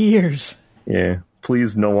 My ears. Yeah.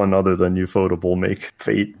 Please, no one other than Ufotable make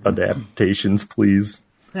Fate adaptations, please.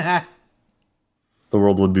 The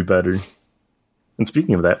world would be better. And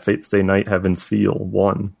speaking of that, Fate Stay Night Heaven's Feel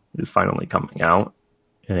 1 is finally coming out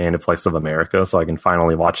in Aniplex of America, so I can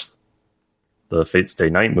finally watch the Fate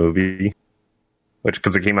Stay Night movie,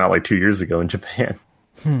 because it came out like 2 years ago in Japan.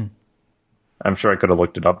 I'm sure I could have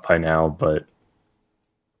looked it up by now, but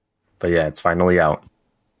yeah, it's finally out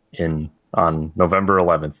on November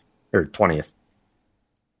 11th or 20th.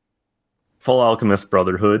 Full Alchemist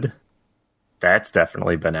Brotherhood, that's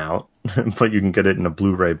definitely been out, but you can get it in a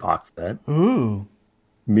Blu-ray box set. Ooh.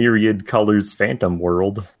 Myriad Colors Phantom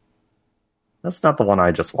World. That's not the one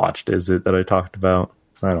I just watched, is it, that I talked about?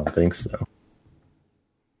 I don't think so.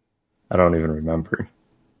 I don't even remember.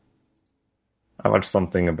 I watched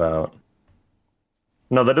something about...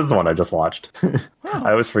 No, that is the one I just watched. I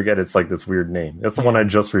always forget it's like this weird name. That's the one I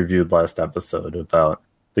just reviewed last episode about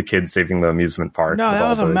the kids saving the amusement park. No, that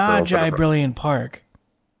was a Magi Brilliant Park.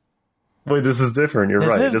 Wait, this is different. You're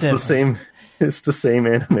right. It's different. The same. It's the same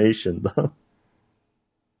animation, though.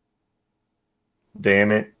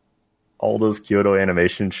 Damn it! All those Kyoto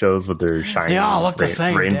animation shows with their shiny, they all look the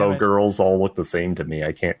same, rainbow girls all look the same to me.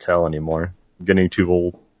 I can't tell anymore. I'm getting too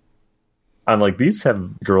old. I'm like, these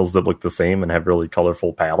have girls that look the same and have really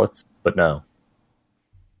colorful palettes, but no.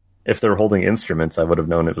 If they were holding instruments, I would have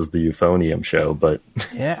known it was the Euphonium show, but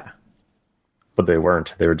yeah, but they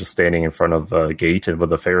weren't. They were just standing in front of a gate and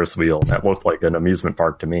with a Ferris wheel that looked like an amusement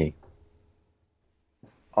park to me.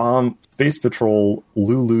 Space Patrol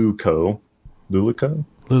Luluco,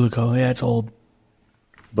 yeah, it's old.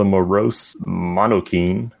 The Morose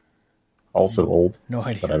Monokine, also old. No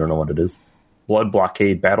idea, but I don't know what it is. Blood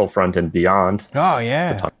Blockade Battlefront and Beyond. Oh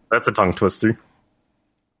yeah, that's a tongue twister.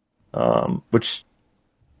 Which.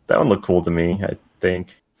 That one looked cool to me, I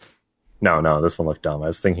think. No, this one looked dumb. I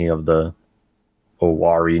was thinking of the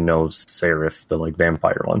Owari no Seraph, the like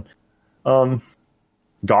vampire one.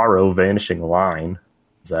 Garo Vanishing Line.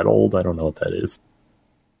 Is that old? I don't know what that is.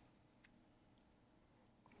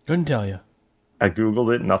 Couldn't tell you. I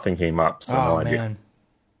googled it, nothing came up, so no idea. Man.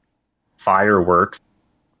 Fireworks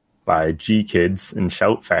by G Kids and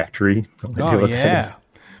Shout Factory. Oh yeah.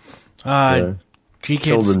 G Kids.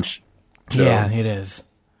 Children's show. Yeah, it is.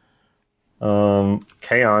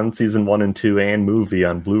 K-On! Season 1 and 2 and movie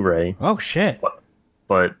on Blu-ray. Oh shit!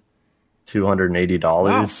 But $280.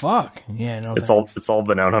 Oh fuck! Yeah, no. It's all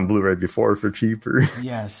been out on Blu-ray before for cheaper.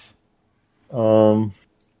 Yes.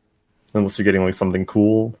 Unless you're getting like something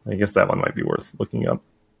cool, I guess that one might be worth looking up.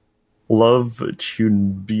 Love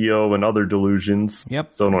Chunbyo and Other Delusions.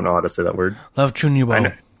 Yep. So I don't know how to say that word. Love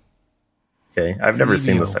Chunbyo. Okay, I've never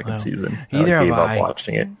seen the second season. Either I gave have up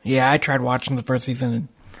watching it. Yeah, I tried watching the first season and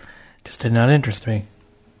just did not interest me.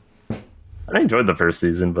 I enjoyed the first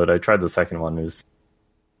season, but I tried the second one. It was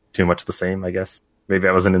too much the same, I guess. Maybe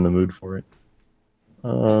I wasn't in the mood for it.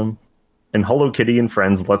 And Hello Kitty and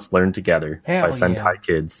Friends, Let's Learn Together by Sentai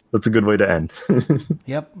Kids. That's a good way to end.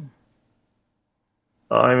 Yep.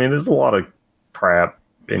 I mean, there's a lot of crap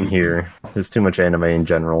in here. There's too much anime in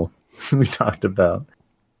general. We talked about.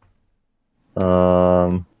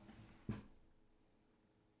 I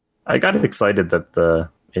got excited that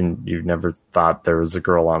you never thought there was a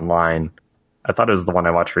girl online. I thought it was the one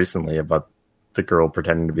I watched recently about the girl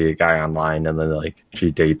pretending to be a guy online, and then like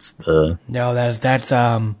she dates the. No, that's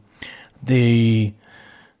the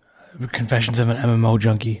Confessions of an MMO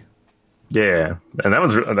Junkie. Yeah, and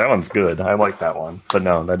that one's good. I like that one, but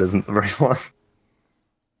no, that isn't the right one.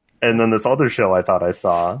 And then this other show I thought I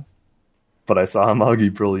saw, but I saw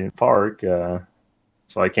Amagi Brilliant Park, so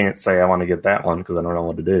I can't say I want to get that one because I don't know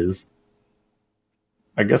what it is.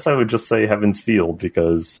 I guess I would just say Heaven's Field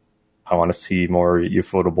because I want to see more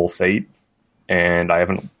Ufotable Fate, and I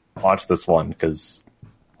haven't watched this one because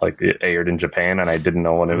like it aired in Japan and I didn't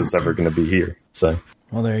know when it was ever going to be here. So,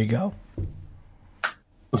 well, there you go.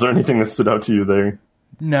 Is there anything that stood out to you there?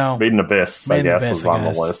 No. Made in Abyss, I guess, was on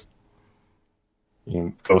the list. You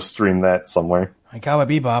can go stream that somewhere. I Cowboy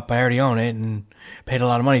Bebop, I already own it and paid a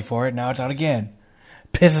lot of money for it. Now it's out again.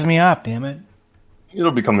 Pisses me off, damn it.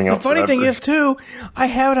 It'll be coming out. The funny thing is, too, I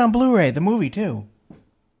have it on Blu-ray, the movie, too.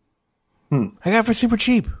 I got it for super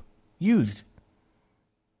cheap. Used.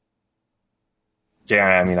 Yeah,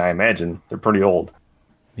 I mean, I imagine. They're pretty old.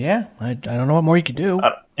 Yeah, I don't know what more you could do.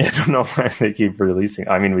 I don't know why they keep releasing.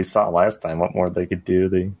 I mean, we saw last time what more they could do.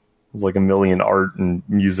 There's like a million art and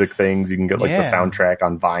music things. You can get like the soundtrack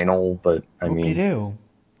on vinyl, but I mean,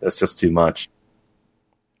 that's just too much.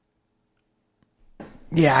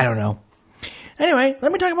 Yeah, I don't know. Anyway,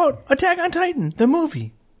 let me talk about Attack on Titan, the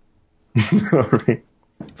movie. Right.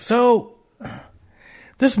 So,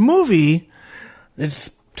 this movie, it's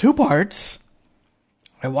 2 parts.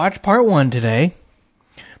 I watched part 1 today.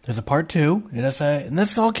 There's a part 2. And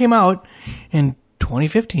this all came out in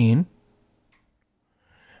 2015.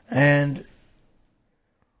 And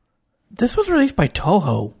this was released by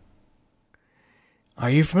Toho. Are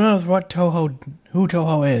you familiar with who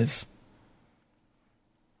Toho is?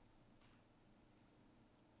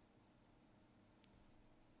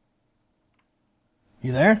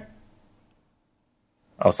 You there?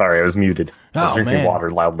 Oh, sorry, I was muted. I was drinking water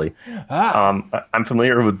loudly. I'm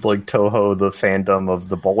familiar with like Toho, the fandom of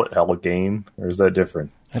the Bullet Hell game, or is that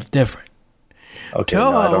different? That's different. Okay,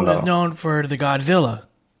 Toho I don't know. is known for the Godzilla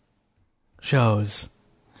shows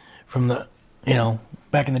from the,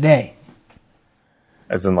 back in the day.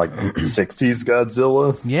 As in like 60s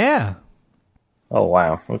Godzilla? Yeah. Oh,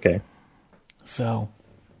 wow. Okay. So,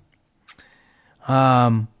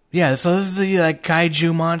 yeah, so this is the like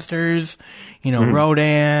kaiju monsters,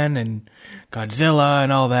 Rodan and Godzilla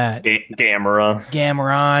and all that.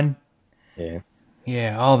 Gameron. Yeah.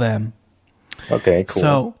 Yeah, all them. Okay, cool.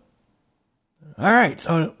 So, alright,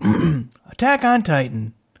 so Attack on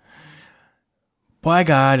Titan. By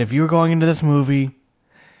God, if you were going into this movie,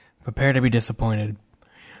 prepare to be disappointed.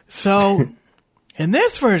 So, in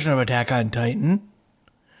this version of Attack on Titan,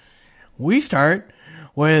 we start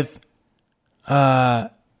with,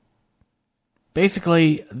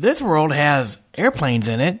 basically, this world has airplanes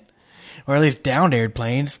in it, or at least downed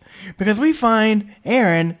airplanes, because we find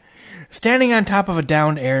Eren standing on top of a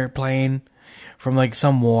downed airplane from, like,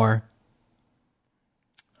 some war.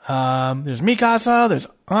 There's Mikasa, there's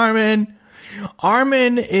Armin.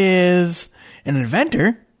 Armin is an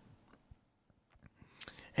inventor.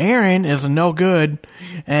 Eren is no good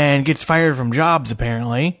and gets fired from jobs,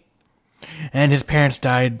 apparently. And his parents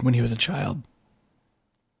died when he was a child.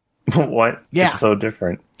 What? Yeah. It's so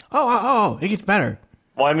different. Oh, it gets better.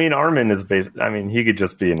 Well, I mean, Armin is he could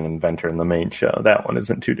just be an inventor in the main show. That one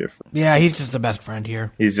isn't too different. Yeah, he's just the best friend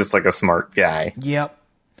here. He's just like a smart guy. Yep.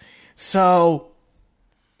 So,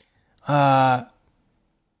 the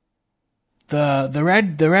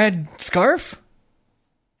red scarf?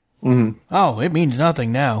 Mm-hmm. Oh, it means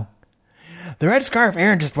nothing now. The red scarf,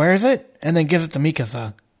 Eren just wears it and then gives it to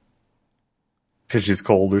Mikasa. Because she's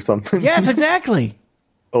cold or something? Yes, exactly.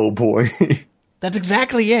 Oh, boy. That's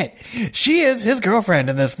exactly it. She is his girlfriend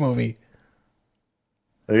in this movie.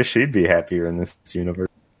 I guess she'd be happier in this universe.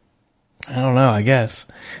 I don't know, I guess.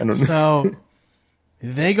 I don't know. So,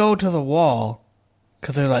 they go to the wall,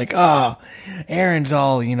 because they're like, Eren's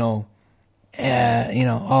all,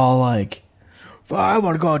 all like, I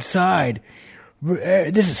want to go outside.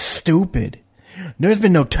 This is stupid. There's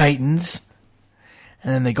been no Titans.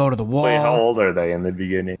 And then they go to the wall. Wait, how old are they in the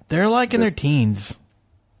beginning? They're like in their teens.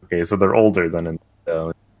 Okay, so they're older than in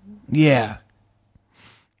Yeah.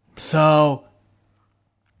 So,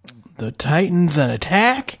 the Titans then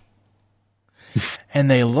attack.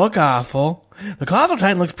 And they look awful. The Colossal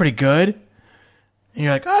Titan looks pretty good. And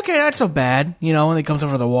you're like, okay, not so bad. When he comes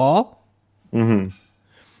over the wall. Mm-hmm.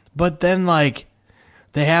 But then, like,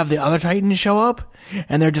 they have the other Titans show up,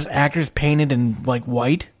 and they're just actors painted in like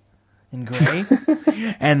white and gray,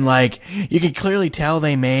 and like you can clearly tell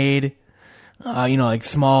they made, like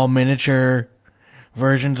small miniature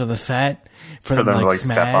versions of the set for them to like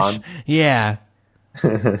smash. Step on. Yeah.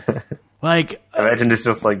 Like, imagine it's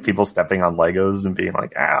just like people stepping on Legos and being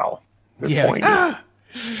like, "Ow!" Yeah.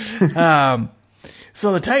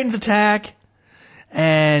 So the Titans attack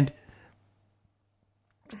and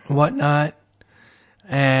whatnot,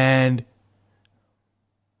 and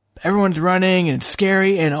everyone's running and it's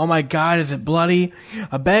scary, and oh my god, is it bloody?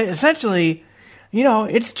 Essentially,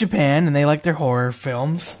 it's Japan and they like their horror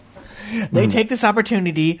films. They take this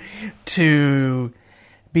opportunity to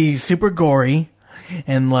be super gory,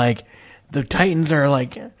 and like the Titans are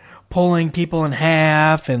like pulling people in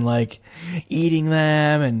half and like eating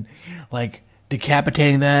them and like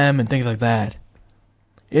decapitating them and things like that.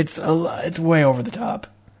 It's way over the top.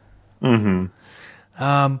 Mm-hmm.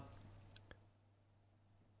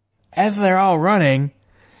 As they're all running,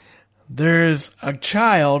 there's a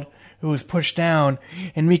child who was pushed down,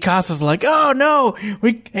 and Mikasa's like, "Oh no,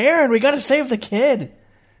 Aaron, we gotta save the kid."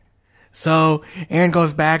 So Aaron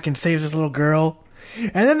goes back and saves this little girl,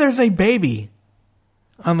 and then there's a baby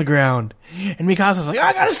on the ground, and Mikasa's like,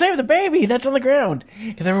 "I gotta save the baby that's on the ground,"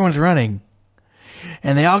 because everyone's running,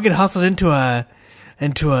 and they all get hustled into a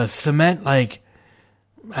cement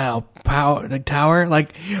tower,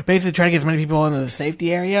 like basically trying to get as many people into the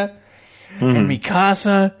safety area. And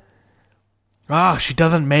Mikasa, she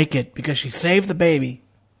doesn't make it because she saved the baby.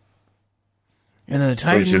 And then the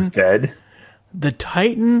Titan, which is dead. The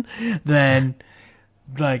Titan, then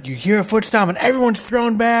like you hear a footstep and everyone's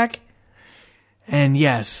thrown back. And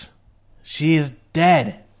yes, she is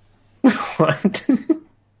dead. What?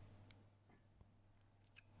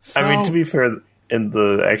 I mean, to be fair, in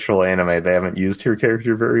the actual anime, they haven't used her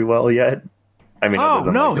character very well yet. I mean,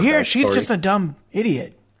 here she's just a dumb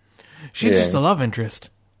idiot. She's just a love interest.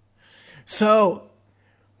 So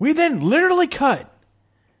we then literally cut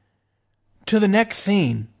to the next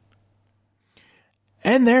scene,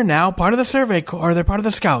 and they're now part of the survey or they're part of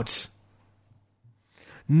the scouts.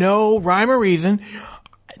 No rhyme or reason.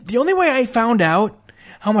 The only way I found out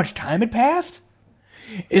how much time had passed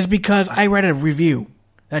is because I read a review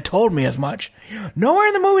that told me as much. Nowhere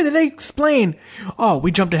in the movie did they explain,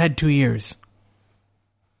 we jumped ahead 2 years.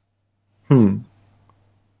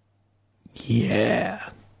 Yeah.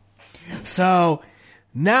 So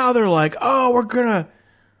now they're like, we're gonna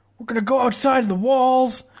go outside the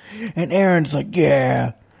walls, and Aaron's like,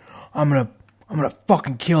 yeah, I'm gonna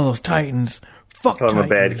fucking kill those Titans. Fuck Titans. I'm a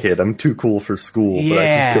bad kid. I'm too cool for school, but I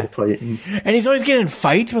can kill Titans. And he's always getting in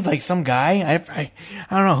fights with like some guy.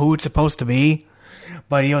 I don't know who it's supposed to be,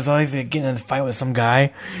 but he was always getting in a fight with some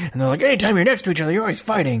guy, and they're like, anytime you're next to each other, you're always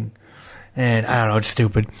fighting. And I don't know, it's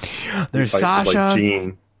stupid. There's Sasha. Like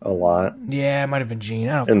Jean a lot. Yeah, it might have been Jean.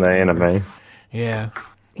 In the anime. Yeah.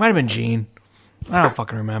 Might have been Jean. I don't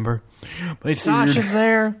fucking remember. But Sasha's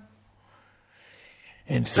there.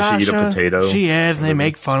 And Sasha, does she eat a potato? She is, and they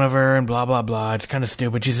make fun of her and blah, blah, blah. It's kind of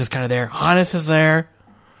stupid. She's just kind of there. Hannes is there.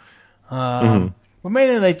 But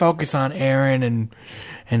mainly they focus on Aaron and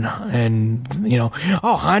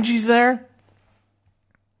Hanji's there.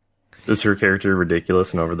 Is her character ridiculous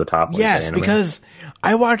and over the top? Like yes, the anime? Because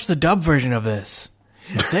I watched the dub version of this.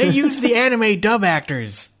 They used the anime dub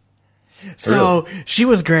actors. So she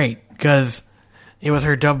was great because it was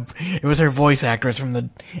her voice actress from the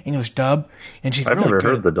English dub, and she's I've really never good.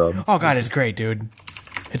 heard the dub. Oh god, it's great, dude.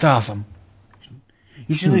 It's awesome.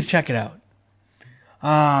 You should at least check it out.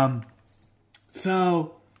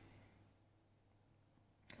 So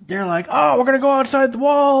they're like, we're gonna go outside the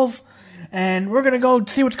walls, and we're gonna go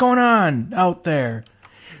see what's going on out there.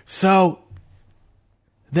 So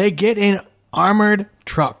they get in armored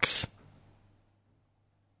trucks.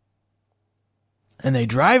 And they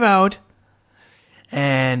drive out,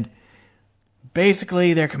 and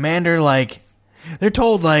basically their commander, they're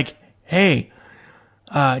told, hey,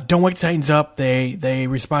 don't wake the Titans up. They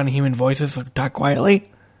respond to human voices, so talk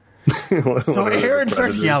quietly. So Aaron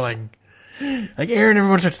starts yelling.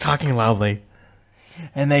 Everyone starts talking loudly.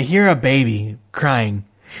 And they hear a baby crying.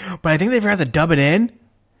 But I think they forgot to dub it in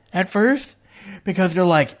at first, because they're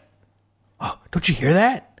like, don't you hear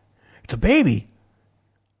that? It's a baby.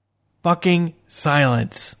 Fucking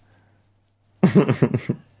silence.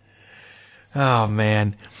 Oh,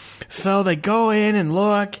 man. So they go in and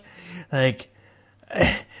look.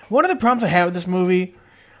 One of the problems I had with this movie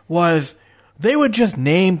was they would just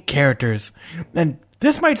name characters. And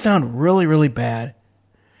this might sound really, really bad.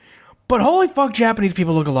 But holy fuck, Japanese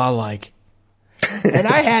people look a lot alike. And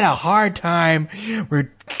I had a hard time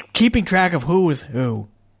keeping track of who is who.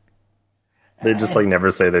 They just like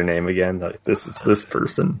never say their name again. Like, this is this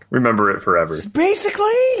person. Remember it forever.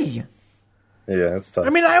 Basically. Yeah, it's tough.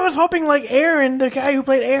 I mean, I was hoping like Aaron, the guy who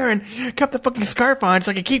played Aaron, kept the fucking scarf on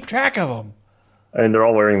so I could keep track of them. And they're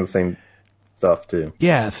all wearing the same stuff too.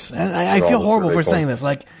 Yes, and I feel horrible for saying this.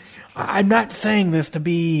 Like, I'm not saying this to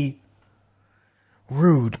be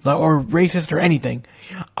rude or racist or anything.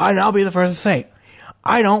 And I'll be the first to say,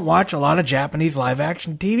 I don't watch a lot of Japanese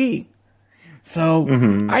live-action TV. So,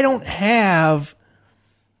 I don't have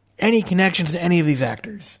any connections to any of these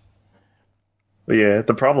actors. But yeah,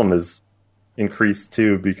 the problem is increased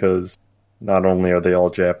too because not only are they all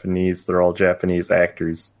Japanese, they're all Japanese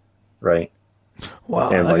actors, right?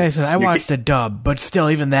 Well, and like I said, I watched the dub, but still,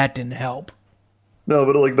 even that didn't help. No,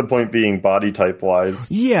 but like the point being, body type wise,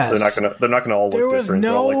 yes, they're not gonna all look different.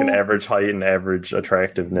 They're all like an average height and average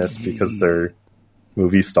attractiveness because they're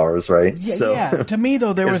movie stars, right? Yeah, so, yeah. To me,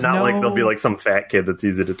 though, there was it's not like there'll be like some fat kid that's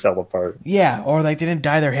easy to tell apart. Yeah, or like they didn't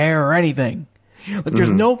dye their hair or anything. Like there's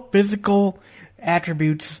no physical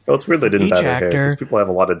attributes. Oh, it's weird they didn't dye their hair because people have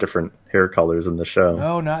a lot of different hair colors in the show.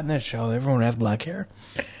 Oh, not in this show. Everyone has black hair.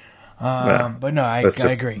 But no, I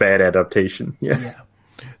agree. Bad adaptation. Yeah.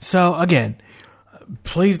 So again,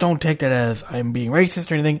 please don't take that as I'm being racist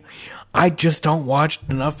or anything. I just don't watch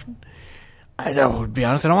enough. To be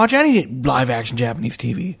honest, I don't watch any live action Japanese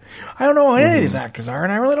TV. I don't know who any of these actors are,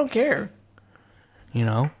 and I really don't care. You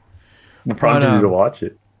know, what prompted you to watch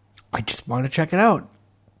it? I just wanted to check it out.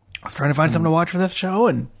 I was trying to find something to watch for this show,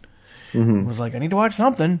 and was like, I need to watch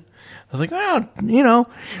something. I was like, well, you know,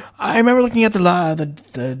 I remember looking at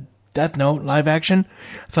the Death Note live action,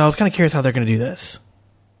 so I was kind of curious how they're going to do this.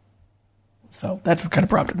 So that's what kind of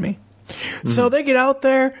prompted me. So they get out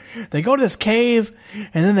there, they go to this cave,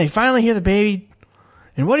 and then they finally hear the baby,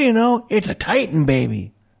 and what do you know? It's a Titan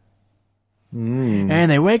baby.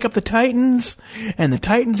 And they wake up the Titans, and the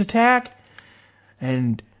Titans attack,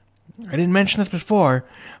 and I didn't mention this before,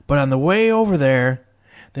 but on the way over there,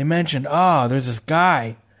 they mentioned, there's this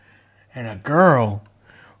guy and a girl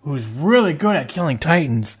who's really good at killing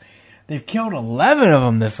Titans. They've killed 11 of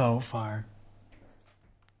them so far.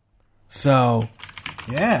 So,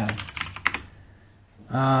 yeah.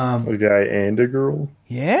 A guy and a girl?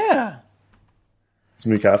 Yeah. Is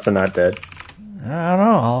Mikasa not dead? I don't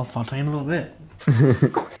know. I'll tell you in a little bit.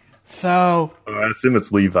 So. I assume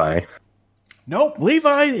it's Levi. Nope.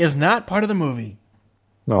 Levi is not part of the movie.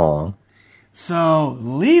 Aw. So,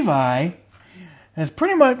 Levi has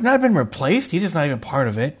pretty much not been replaced. He's just not even part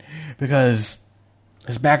of it because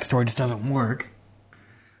his backstory just doesn't work.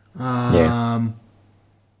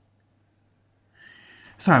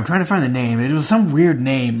 Sorry, I'm trying to find the name. It was some weird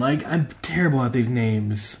name. Like, I'm terrible at these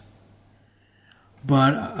names.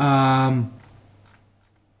 But,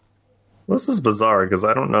 this is bizarre, because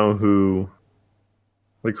I don't know who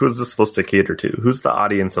is this supposed to cater to? Who's the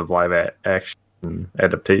audience of live action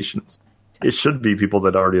adaptations? It should be people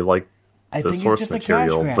that already like the source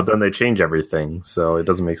material, but then they change everything, so it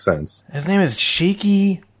doesn't make sense. His name is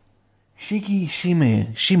Shiki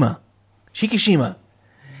Shima.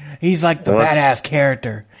 He's like the badass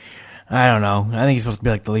character. I don't know. I think he's supposed to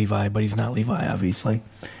be like the Levi, but he's not Levi, obviously.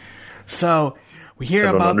 So we hear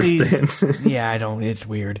about these. Yeah, I don't. It's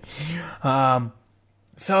weird.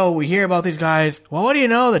 So we hear about these guys. Well, what do you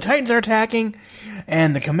know? The Titans are attacking,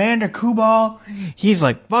 and the commander Kubal, he's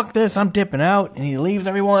like, "Fuck this! I'm dipping out," and he leaves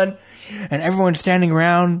everyone, and everyone's standing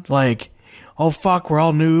around like, "Oh fuck, we're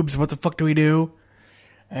all noobs. What the fuck do we do?"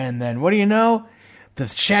 And then what do you know? The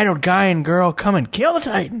shadowed guy and girl come and kill the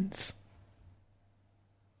Titans.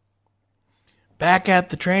 Back at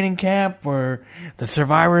the training camp where the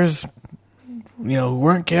survivors, who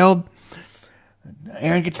weren't killed,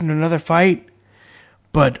 Aaron gets into another fight,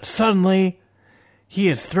 but suddenly he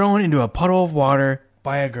is thrown into a puddle of water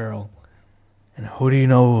by a girl. And who do you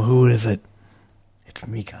know who is it? It's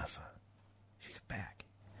Mikasa. She's back.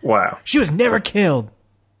 Wow. She was never killed.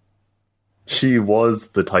 She was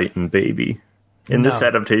the Titan baby. In this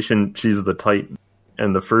adaptation, she's the Titan.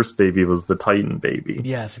 And the first baby was the Titan baby.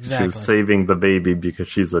 Yes, exactly. She was saving the baby because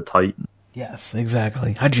she's a Titan. Yes,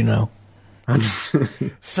 exactly. How'd you know?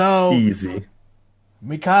 So easy.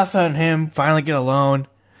 Mikasa and him finally get alone.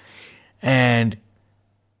 And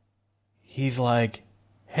he's like,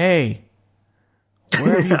 "Hey,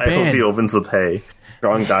 where have you been?" I hope he opens with "Hey."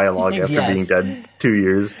 Strong dialogue after being dead 2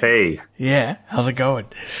 years. "Hey." Yeah, how's it going?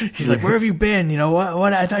 She's like, "Where have you been?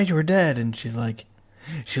 What? I thought you were dead." And she's like,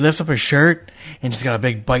 she lifts up her shirt, and she's got a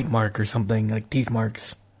big bite mark or something, like teeth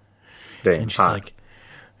marks. Dang, and she's like,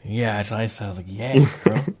 yeah, I was like, yeah,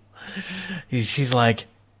 bro. She's like,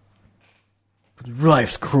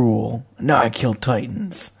 life's cruel. Now I kill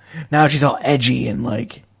Titans. Now she's all edgy and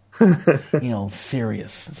like,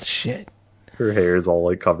 serious shit. Her hair is all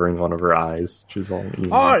like covering one of her eyes. She's all.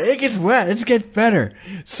 Oh, it gets wet. It gets better.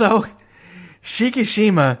 So,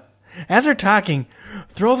 Shikishima, as they're talking,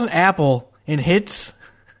 throws an apple and hits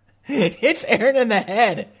Eren in the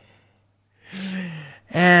head.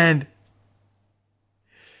 And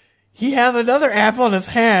he has another apple in his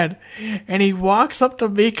hand, and he walks up to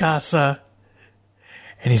Mikasa,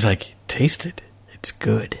 and he's like, taste it. It's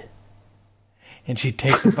good. And she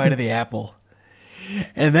takes a bite of the apple.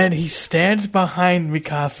 And then he stands behind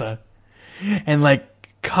Mikasa and, like,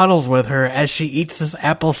 cuddles with her as she eats this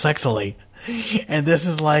apple sexily. And this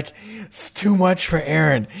is, like, it's too much for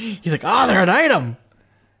Eren. He's like, they're an item!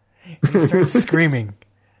 And he starts screaming.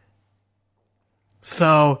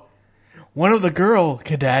 So, one of the girl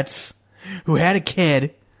cadets who had a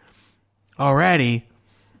kid already,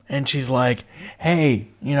 and she's like, hey,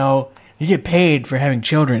 you get paid for having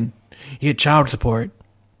children. You get child support.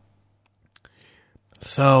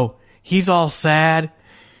 So, he's all sad,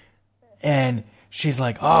 and she's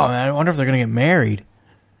like, oh, man, I wonder if they're going to get married.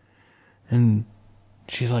 And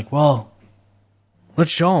she's like, well, let's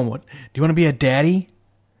show him. Do you want to be a daddy?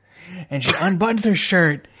 And she unbuttons her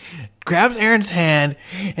shirt, grabs Eren's hand,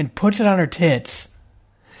 and puts it on her tits.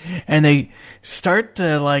 And they start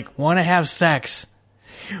to, like, want to have sex.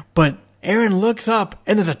 But Eren looks up,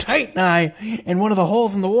 and there's a Titan eye in one of the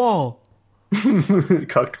holes in the wall.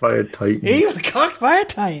 Cucked by a Titan. He was cucked by a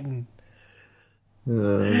Titan.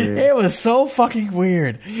 It was so fucking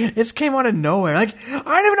weird. It came out of nowhere. Like, I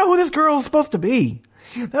don't even know who this girl was supposed to be.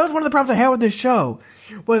 That was one of the problems I had with this show.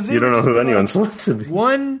 Was you don't know who anyone's supposed to be.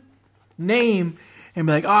 One name and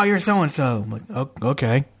be like, oh, you're so-and-so. I'm like, oh,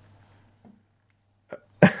 okay.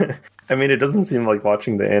 I mean, it doesn't seem like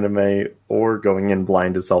watching the anime or going in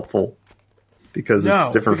blind is helpful. Because it's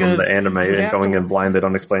different from the anime, and going in blind, they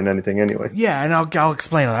don't explain anything anyway. Yeah, and I'll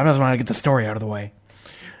explain it. I just want to get the story out of the way.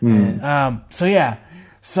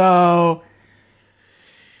 So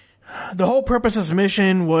the whole purpose of this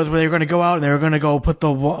mission was where they were going to go out and they were going to go put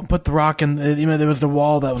the rock in. There was the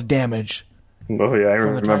wall that was damaged. Oh yeah, I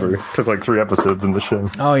remember. It took like 3 episodes in the show.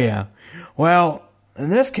 Oh yeah. Well, in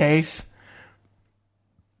this case,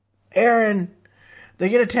 Eren, they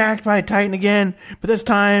get attacked by a Titan again, but this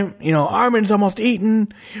time, Armin's almost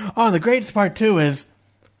eaten. Oh, the greatest part too is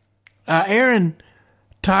Eren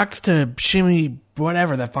talks to Shimi,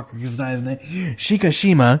 whatever that fucker is not his name,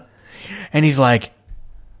 Shikishima, and he's like,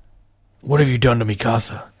 what have you done to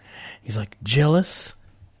Mikasa? He's like, jealous?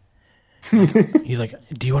 He's like,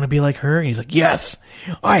 do you want to be like her? And he's like, yes,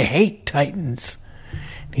 I hate Titans.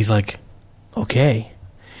 And he's like, okay,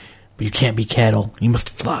 but you can't be cattle, you must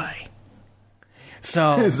fly.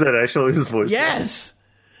 So is that actually his voice? Yes.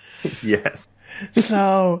 Yes.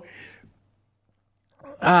 So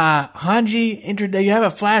Hanji they have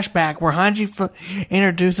a flashback where Hanji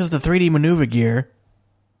introduces the 3D maneuver gear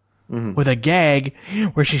with a gag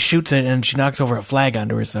where she shoots it and she knocks over a flag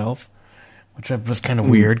onto herself, which was kind of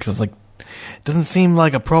weird because like it doesn't seem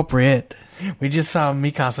like appropriate. We just saw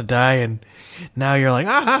Mikasa die and now you're like,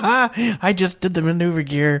 I just did the maneuver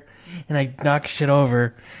gear and I knocked shit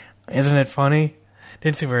over. Isn't it funny?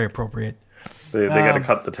 Didn't seem very appropriate. They got to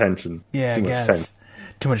cut the tension. Yeah, I guess.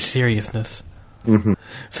 Too much seriousness.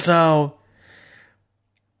 So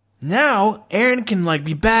now Eren can like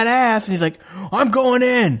be badass, and he's like, "I'm going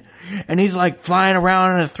in," and he's like flying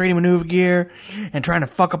around in his 3D maneuver gear and trying to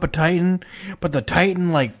fuck up a Titan, but the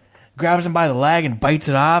Titan like grabs him by the leg and bites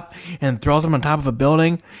it off and throws him on top of a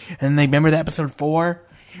building. And they remember the episode 4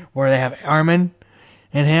 where they have Armin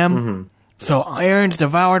and him. So Eren's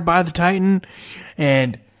devoured by the Titan,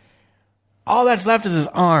 and all that's left is his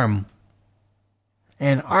arm.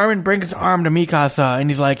 And Armin brings his arm to Mikasa, and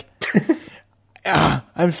he's like,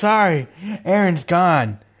 I'm sorry, Eren's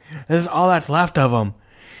gone. This is all that's left of him.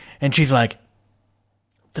 And she's like,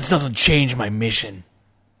 this doesn't change my mission.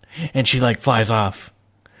 And she like flies off.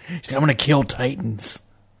 She's like, I'm gonna kill Titans.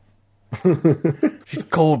 She's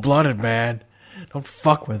cold-blooded, man. Don't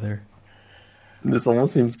fuck with her. This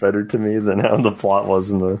almost seems better to me than how the plot was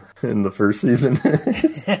in the first season.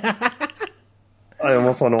 I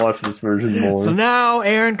almost want to watch this version more. So now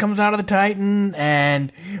Eren comes out of the Titan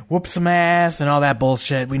and whoops some ass and all that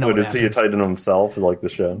bullshit. We know what happens. Is he a Titan himself, like the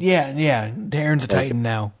show? Yeah. Eren's a Titan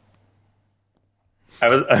now. I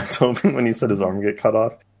was hoping when he said his arm get cut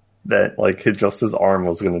off that like just his arm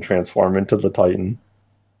was going to transform into the Titan.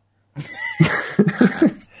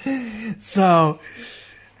 So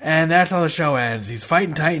And that's how the show ends. He's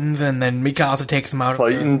fighting Titans, and then Mikasa takes him out.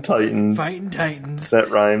 Fighting Titans. That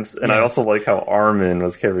rhymes. And yes. I also like how Armin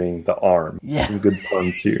was carrying the arm. Yeah. Some good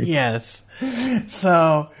puns here. Yes.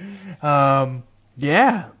 So,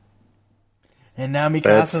 yeah. And now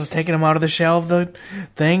Mikasa's taking him out of the shell of the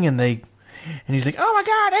thing, and he's like, "Oh my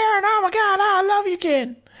God, Eren! Oh my God, I love you,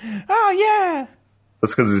 kid! Oh yeah!"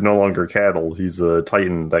 That's because he's no longer cattle. He's a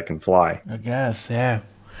Titan that can fly. I guess, yeah.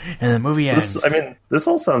 And the movie ends. This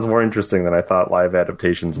all sounds more interesting than I thought live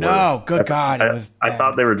adaptations were. No, good God, it was bad. I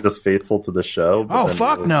thought they were just faithful to the show. But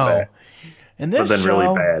fuck no! Bad. And this but then show,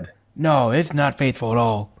 really bad. No, it's not faithful at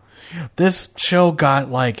all. This show got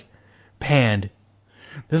panned.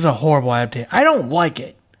 This is a horrible adaptation. I don't like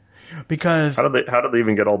it because how did they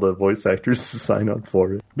even get all the voice actors to sign up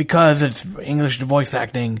for it? Because it's English voice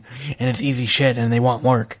acting and it's easy shit, and they want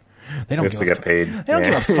work. They don't get paid. They don't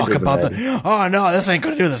give a fuck about oh no, this ain't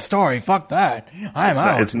gonna do the story. Fuck that. I'm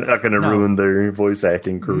out. It's not gonna ruin their voice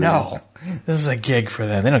acting career. No, this is a gig for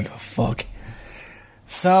them. They don't give a fuck.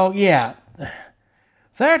 So yeah,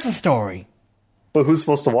 that's a story. But who's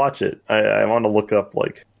supposed to watch it? I want to look up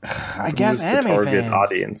I guess anime the target fans.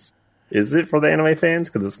 Audience. Is it for the anime fans?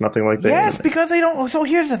 Because it's nothing like that. Yes, because they don't. So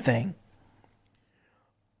here's the thing.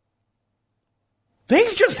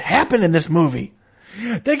 Things just happen in this movie.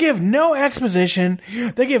 They give no exposition.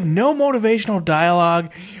 They give no motivational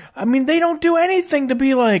dialogue. I mean, they don't do anything to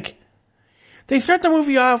be like... They start the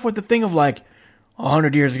movie off with the thing of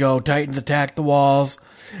 100 years ago, Titans attacked the walls,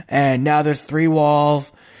 and now there's 3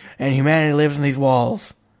 walls, and humanity lives in these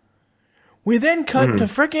walls. We then cut to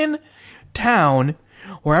frickin' town,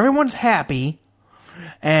 where everyone's happy,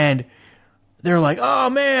 and they're like, "Oh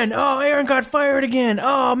man, Eren got fired again.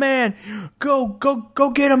 Oh man, go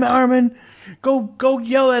get him, Armin. Go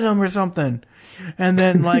yell at him or something." And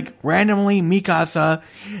then randomly Mikasa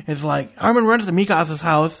is Armin runs to Mikasa's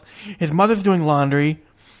house. His mother's doing laundry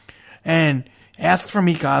and asks for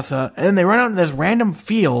Mikasa. And then they run out in this random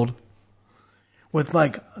field with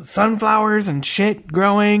sunflowers and shit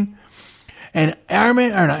growing. And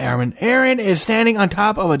Eren is standing on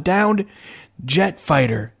top of a downed jet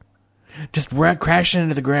fighter. Just crashing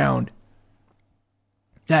into the ground.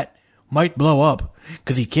 That might blow up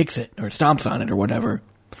because he kicks it or stomps on it or whatever.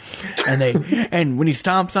 And when he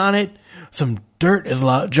stomps on it, some dirt is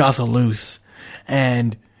jostled loose.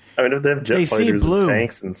 And if they have jet fighters and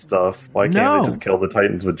tanks and stuff, why can't they just kill the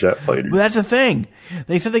Titans with jet fighters? Well, that's the thing.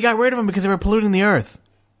 They said they got rid of them because they were polluting the earth.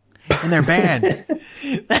 And they're banned.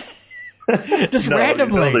 Just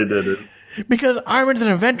randomly. They did it. Because Armin's an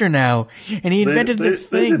inventor now, and he invented this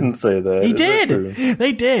thing. They didn't say that. He did.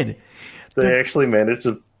 They did. They actually managed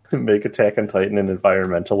to make Attack on Titan an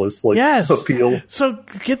environmentalist appeal. So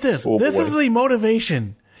get this. This is the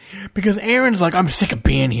motivation. Because Eren's I'm sick of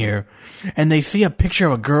being here. And they see a picture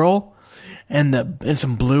of a girl and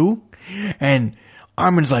some blue. And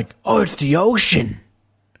Armin's oh, it's the ocean.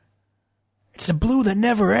 It's the blue that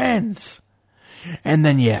never ends. And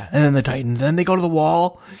then the Titans. Then they go to the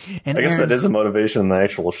wall. And I guess that is a motivation in the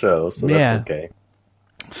actual show, so that's okay.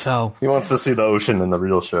 So he wants to see the ocean in the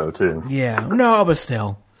real show too. Yeah, no, but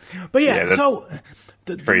still. But so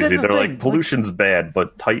crazy. They're pollution's bad,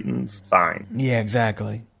 but Titan's fine. Yeah,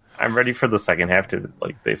 exactly. I'm ready for the second half to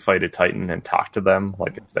they fight a Titan and talk to them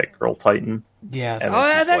it's that girl Titan. Yes.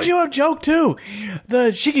 That's actually a joke too. The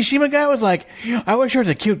Shikishima guy was I wish there was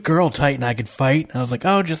a cute girl Titan I could fight. And I was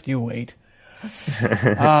oh, just you wait.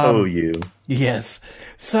 You. Yes.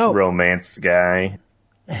 So romance guy.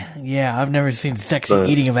 Yeah, I've never seen sexy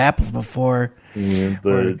eating of apples before. Yeah,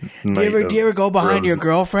 do you ever go behind your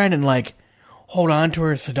girlfriend and hold on to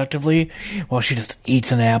her seductively while she just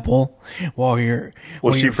eats an apple while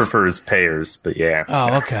she prefers pears, but yeah.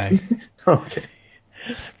 Oh, okay. Okay.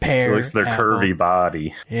 Pear. She likes their curvy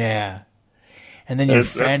body. Yeah. And then your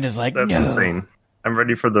friend is that's no. Insane. I'm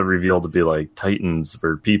ready for the reveal to be Titans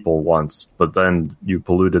were people once, but then you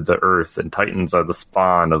polluted the earth, and Titans are the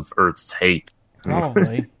spawn of Earth's hate.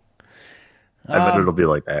 Probably. I bet it'll be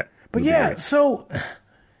like that. But so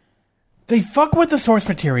they fuck with the source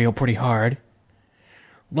material pretty hard.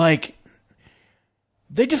 They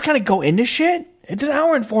just kind of go into shit. It's an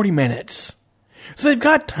hour and 40 minutes. So they've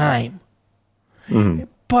got time. Mm-hmm.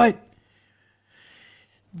 But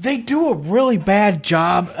they do a really bad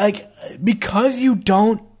job. Because you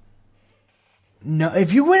don't know,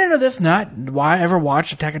 if you went into this not ever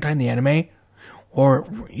watched Attack on Titan the anime or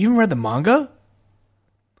even read the manga,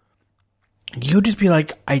 you'd just be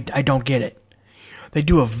I don't get it. They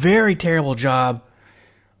do a very terrible job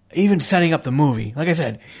even setting up the movie. Like I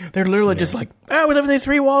said, they're literally just we live in these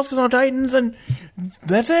 3 walls because no Titans, and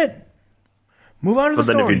that's it. Move on to the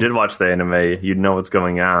story. But then if you did watch the anime, you'd know what's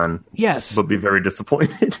going on. Yes. But be very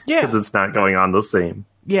disappointed. Yeah. Because it's not going on the same.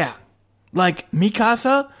 Yeah. Like,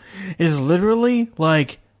 Mikasa is literally,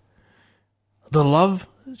 like, the love...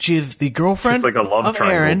 She is the girlfriend It's like a love of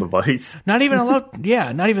triangle Eren. device. Not even a love...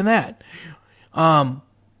 Yeah, not even that.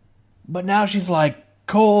 But now she's, like,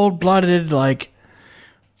 cold-blooded, like,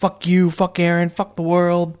 fuck you, fuck Eren, fuck the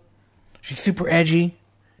world. She's super edgy.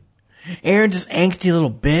 Eren's this angsty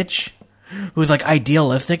little bitch who's, like,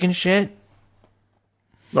 idealistic and shit.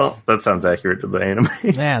 Well, that sounds accurate to the anime.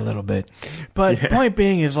 Yeah, a little bit. But point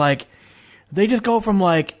being is, like, they just go from,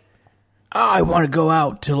 like, oh, I want to go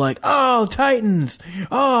out to, like, oh, Titans.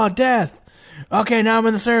 Oh, death. Okay, now I'm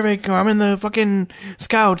in the Survey Corps. I'm in the fucking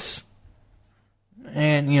Scouts.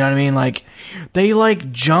 And, you know what I mean? Like, they,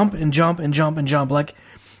 like, jump and jump and jump and jump. Like,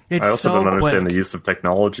 it's so I also don't understand quick. the use of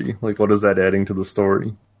technology. Like, what is that adding to the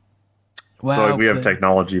story? Well, So, like, we have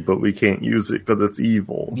technology, but we can't use it because it's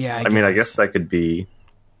evil. Yeah, I mean, I guess that could be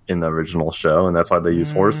in the original show, and that's why they use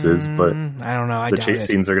horses, but I don't know. the chase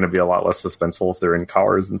scenes are going to be a lot less suspenseful if they're in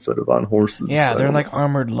cars instead of on horses. Yeah, so. they're, like,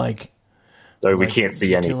 armored, like... So we like can't see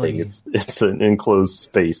utility. anything. It's an enclosed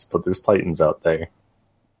space, but there's Titans out there.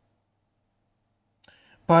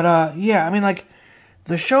 But, yeah, I mean, like,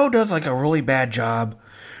 the show does, like, a really bad job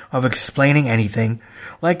of explaining anything.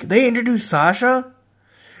 Like, they introduce Sasha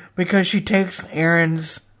because she takes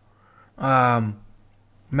Eren's,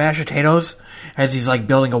 mashed potatoes as he's, like,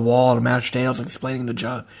 building a wall to mashed potatoes, explaining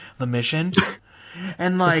the mission.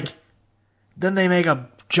 And, like, then they make a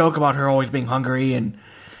joke about her always being hungry, and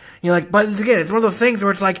you're like, but again, it's one of those things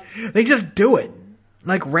where it's like, they just do it,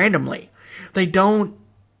 like, randomly. They don't,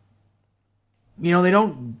 they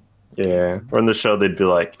don't... Yeah. Or in the show, they'd be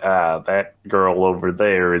like, that girl over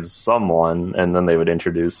there is someone, and then they would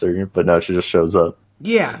introduce her, but no, she just shows up.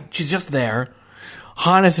 Yeah, she's just there.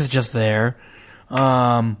 Hannes is just there.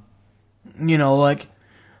 Like,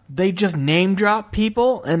 they just name drop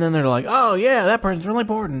people, and then they're like, oh yeah, that person's really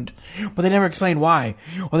important. But they never explain why.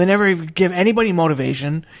 Or they never even give anybody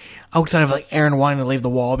motivation outside of, like, Eren wanting to leave the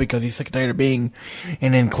wall because he's sick and tired of being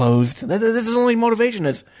in enclosed. This is his only motivation,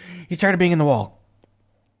 is he's tired of being in the wall.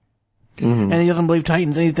 Mm-hmm. And he doesn't believe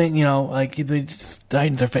Titans anything, the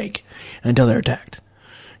Titans are fake until they're attacked.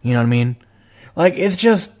 You know what I mean? Like, it's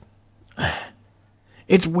just,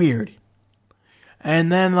 it's weird.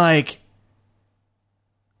 And then, like,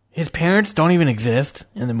 his parents don't even exist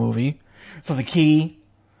in the movie. So the key,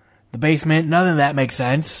 the basement, none of that makes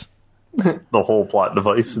sense. The whole plot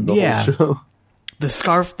device in the whole show. The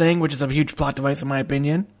scarf thing, which is a huge plot device in my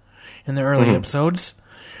opinion, in the early episodes.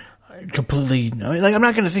 Completely, like, I'm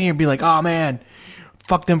not going to sit here and be like, oh man,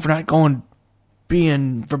 fuck them for not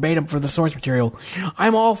being verbatim for the source material.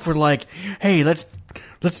 I'm all for, like, hey, let's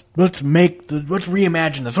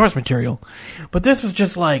reimagine the source material. But this was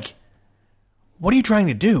just like, what are you trying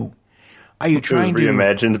to do? Are you trying to... It was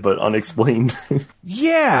reimagined but unexplained.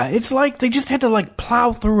 Yeah, it's like they just had to, like,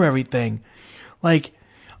 plow through everything. Like,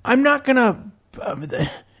 I'm not gonna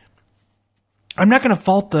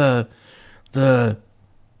fault the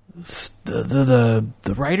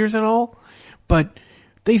writers at all, but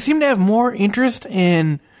they seem to have more interest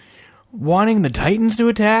in wanting the Titans to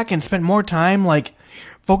attack and spent more time, like,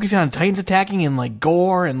 focusing on Titans attacking and, like,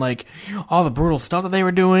 gore and, like, all the brutal stuff that they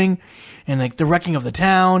were doing and, like, the wrecking of the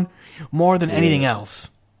town more than anything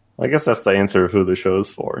else. I guess that's the answer of who the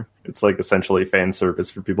show's for. It's, like, essentially fan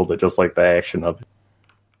service for people that just like the action of it.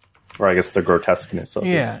 Or I guess the grotesqueness of it.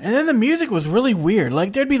 Yeah, and then the music was really weird.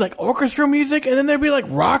 Like, there'd be, like, orchestra music, and then there'd be, like,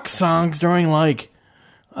 rock songs during, like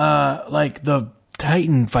the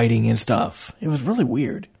Titan fighting and stuff. It was really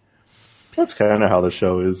weird. That's kind of how the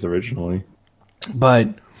show is originally. But,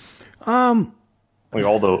 like,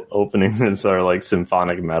 all the openings are, like,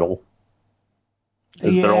 symphonic metal.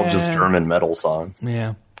 They're all just German metal songs.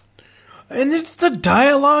 Yeah. And it's the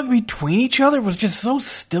dialogue between each other was just so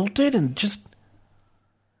stilted and just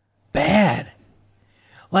bad.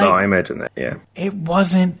 Like, I imagine that, yeah. It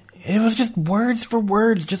was just words for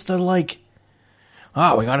words, just to, like,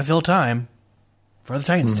 oh, we gotta fill time for the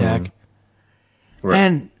Titans attack. Right.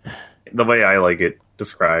 And the way I like it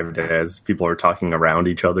described as people are talking around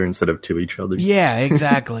each other instead of to each other. yeah,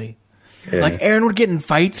 exactly. Yeah. Like, Eren would get in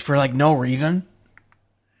fights for, like, no reason.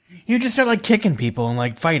 He would just start, like, kicking people and,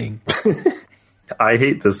 like, fighting. I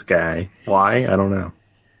hate this guy. Why? I don't know.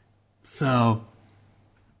 So,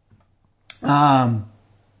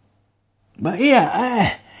 but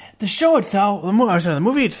yeah, the show itself, the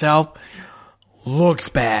movie itself looks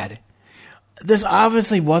bad. This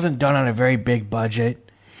obviously wasn't done on a very big budget.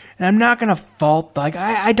 And I'm not going to fault, like,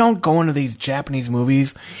 I don't go into these Japanese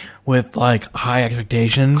movies with, like, high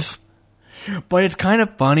expectations. But it's kind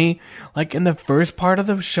of funny, like in the first part of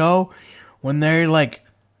the show, when they're like,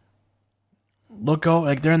 look out,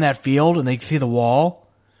 like they're in that field and they see the wall.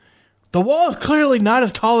 The wall is clearly not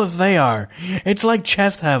as tall as they are. It's like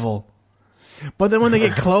chest level. But then when they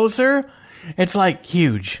get closer, it's like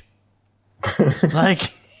huge.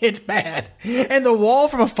 Like, it's bad. And the wall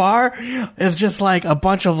from afar is just like a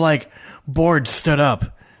bunch of like boards stood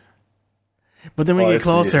up. But then when you get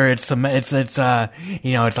closer, it's you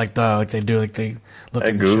know, it's like they do like they look.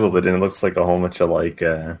 I googled it and it looks like a whole bunch of like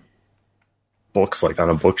books like on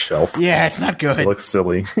a bookshelf. Yeah, it's not good. It looks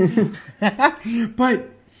silly. But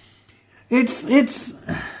it's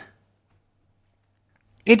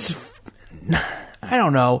I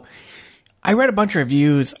don't know. I read a bunch of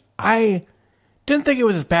reviews. I didn't think it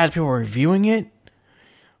was as bad as people were reviewing it,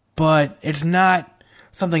 but it's not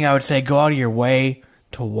something I would say go out of your way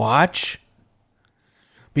to watch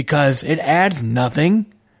because it adds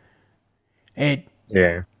nothing. It's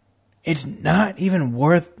not even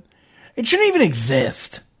worth. It shouldn't even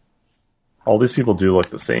exist. All these people do look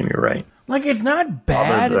the same. You're right. Like, it's not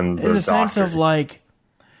bad in the sense of like.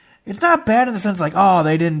 It's not bad in the sense like, oh,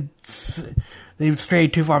 they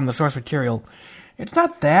strayed too far from the source material. It's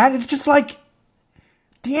not that. It's just like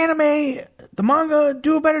the anime, the manga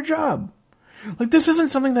do a better job. Like, this isn't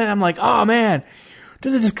something that I'm like, oh man,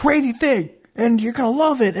 this is this crazy thing, and you're gonna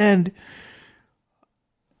love it, and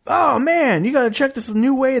oh man, you gotta check this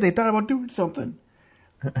new way they thought about doing something.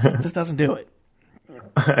 This doesn't do it.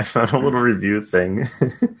 I found a little review thing,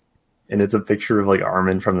 and it's a picture of like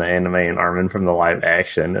Armin from the anime and Armin from the live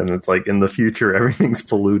action, and it's like in the future everything's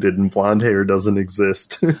polluted and blonde hair doesn't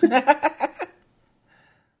exist.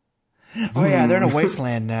 Oh yeah, they're in a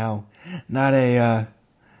wasteland now, not the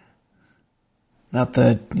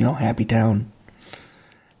happy town.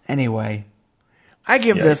 Anyway, I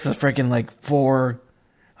give this a freaking like 4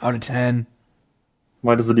 out of 10.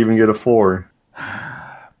 Why does it even get a 4?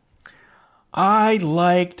 I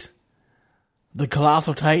liked the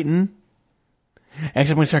Colossal Titan, except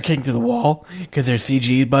when we start kicking through the wall, because their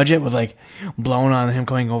CG budget was like blown on him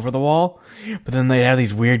going over the wall. But then they'd have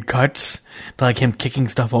these weird cuts to like him kicking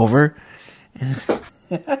stuff over.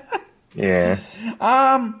 Yeah.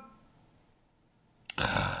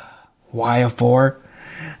 Why a 4?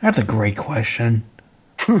 That's a great question.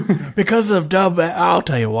 Because of dub, I'll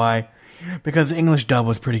tell you why. Because the English dub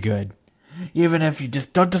was pretty good. Even if you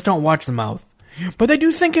just don't watch the mouth. But they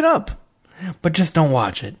do sync it up. But just don't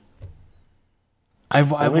watch it.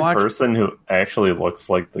 The only person who actually looks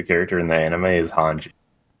like the character in the anime is Hanji.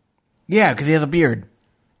 Yeah, because he has a beard.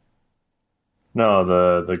 No,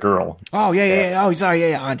 the girl. Oh, yeah. Oh, sorry,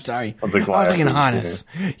 yeah, I'm sorry. With the I was glasses, thinking Hannes.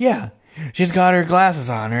 Yeah. She's got her glasses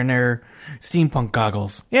on and her steampunk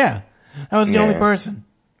goggles. Yeah. That was the only person.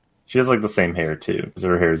 She has like the same hair too, because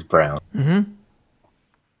her hair is brown. Mm-hmm.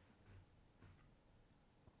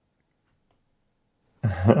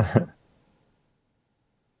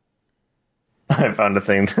 I found a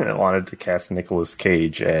thing that wanted to cast Nicolas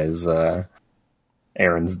Cage as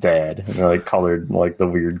Aaron's dad, and they like colored like the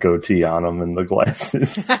weird goatee on him and the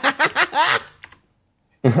glasses.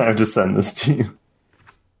 I've just sent this to you.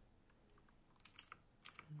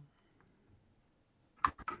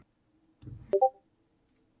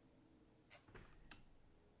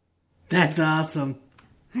 That's awesome.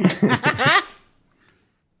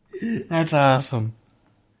 That's awesome.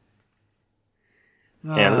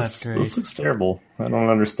 Oh, Yeah, that's great. this looks terrible. I don't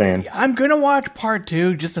understand. I'm gonna watch part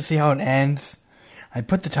 2 just to see how it ends. I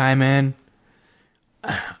put the time in.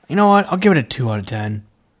 You know what? I'll give it a 2 out of 10.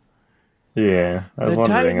 Yeah, I was The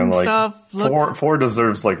wondering. I'm Titan like, stuff looks... four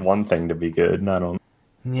deserves like one thing to be good, and I don't.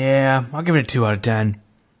 Yeah, I'll give it a 2 out of 10.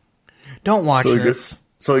 Don't watch this.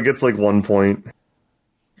 So it gets like 1 point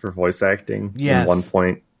for voice acting. Yes. And 1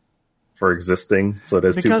 point for existing. So it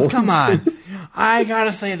has 2 Because points. come on, I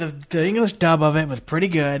gotta say the English dub of it was pretty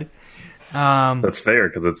good. That's fair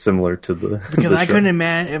because it's similar to the. Because the I show. couldn't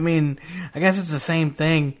imagine. I mean, I guess it's the same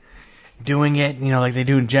thing, doing it, like they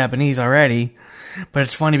do in Japanese already. But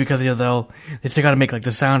it's funny because they still got to make like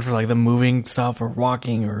the sound for like the moving stuff or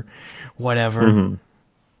walking or whatever.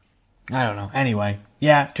 Mm-hmm. I don't know. Anyway,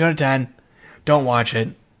 yeah, 2 out of 10. Don't watch it.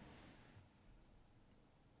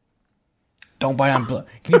 Don't buy it on.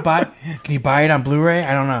 Can you buy it on Blu-ray?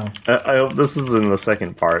 I don't know. I hope this is in the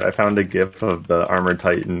second part. I found a gif of the Armored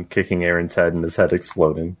Titan kicking Aaron's head and his head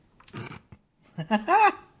exploding.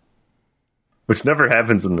 Which never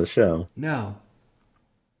happens in the show. No.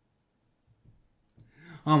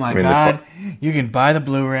 Oh my god. You can buy the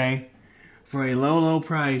Blu-ray for a low, low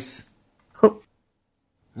price. Oh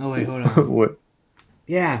wait, hold on. What?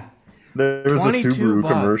 Yeah. There was a Subaru $22.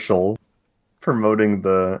 commercial promoting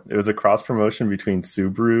it was a cross promotion between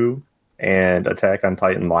Subaru and Attack on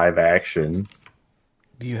Titan live action.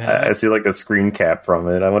 Do you have I see like a screen cap from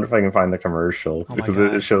it. I wonder if I can find the commercial because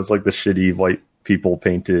it shows like the shitty white people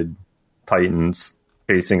painted Titans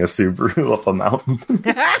facing a Subaru up a mountain.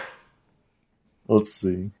 Let's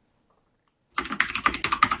see.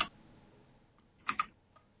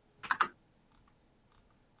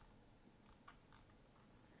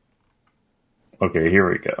 Okay,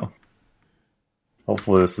 here we go.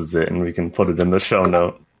 Hopefully this is it and we can put it in the show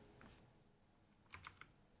note.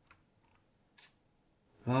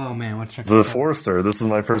 Oh man, what's check The Forester, this is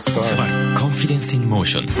my first car. Confidence in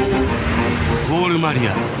motion. ウォールマリ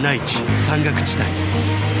ア内地山岳地帯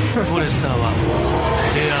フォレスターは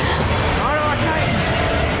レア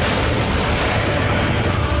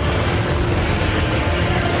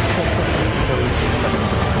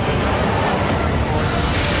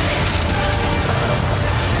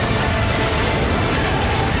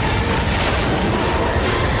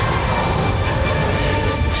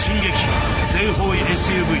進撃全方位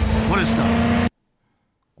SUV フォレスター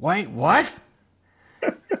Wait, what?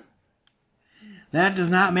 That does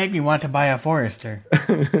not make me want to buy a Forester.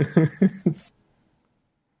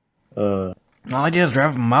 All I did is drive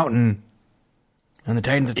up a mountain, and the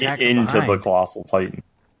Titans attack from into behind. the Colossal Titan.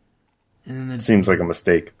 And then Seems like a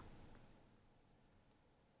mistake.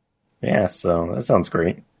 Yeah, so that sounds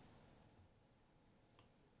great.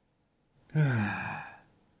 yeah.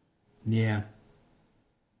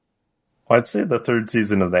 Well, I'd say the third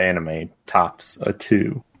season of the anime tops a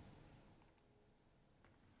 2.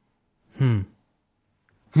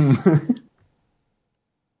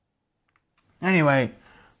 Anyway,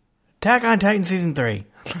 Attack on Titan Season 3.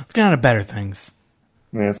 Let's get on to better things.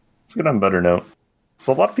 Yeah, let's get on a better note.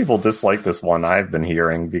 So a lot of people dislike this one, I've been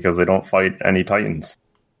hearing, because they don't fight any Titans.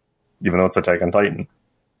 Even though it's Attack on Titan.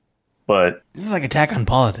 But This is like Attack on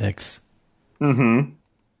Politics. But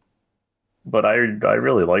I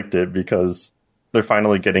really liked it because they're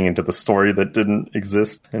finally getting into the story that didn't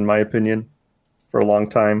exist, in my opinion, for a long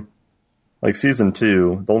time. Like Season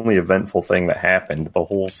 2, the only eventful thing that happened the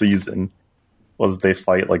whole season was they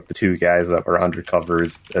fight like the two guys that were undercover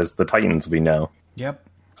as the Titans we know. Yep.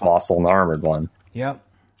 Colossal and the Armored One. Yep.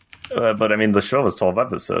 But I mean, the show was 12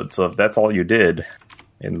 episodes, so if that's all you did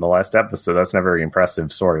in the last episode, that's not very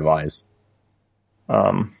impressive story-wise.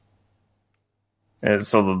 And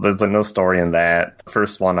so there's no story in that. The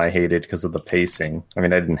first one I hated because of the pacing. I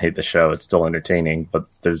mean, I didn't hate the show; it's still entertaining, but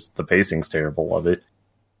the pacing's terrible of it.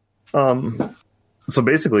 So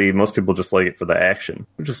basically, most people just like it for the action,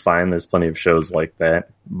 which is fine. There's plenty of shows like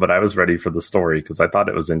that, but I was ready for the story because I thought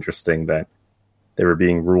it was interesting that they were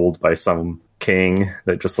being ruled by some king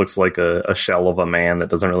that just looks like a shell of a man that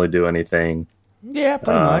doesn't really do anything. Yeah,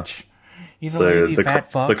 pretty much. He's a lazy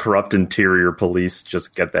fat fuck. The corrupt interior police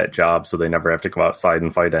just get that job, so they never have to go outside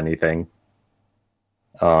and fight anything.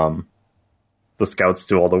 The scouts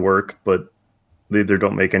do all the work, but they either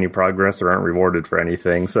don't make any progress or aren't rewarded for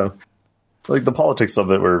anything. So, like, the politics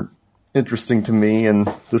of it were interesting to me,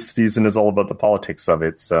 and this season is all about the politics of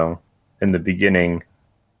it. So, in the beginning,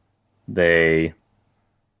 they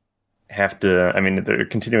have to... I mean, they're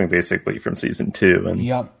continuing basically from Season 2, and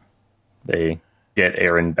Yep. they get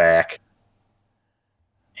Eren back.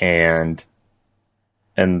 And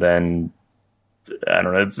then, I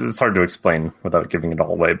don't know, it's hard to explain without giving it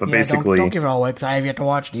all away, but basically... Don't give it all away, because I have yet to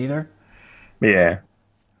watch it either. Yeah.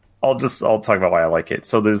 I'll talk about why I like it.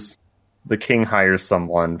 So the king hires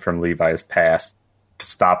someone from Levi's past to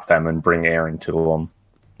stop them and bring Eren to him.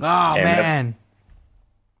 Oh, man.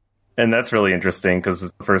 And that's really interesting, because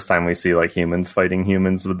it's the first time we see, like, humans fighting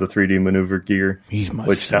humans with the 3D maneuver gear. He's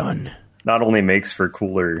my son. Not only makes for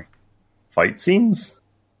cooler fight scenes,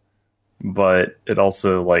 but it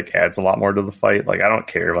also, like, adds a lot more to the fight. Like, I don't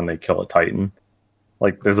care when they kill a Titan.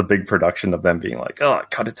 Like, there's a big production of them being like, oh,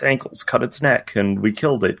 cut its ankles, cut its neck, and we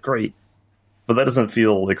killed it, great. But that doesn't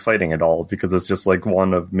feel exciting at all, because it's just, like,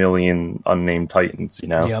 one of million unnamed Titans, you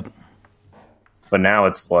know? Yep. But now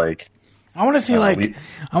it's like... I want to see,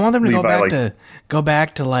 I want them to go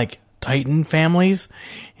back to, like, Titan families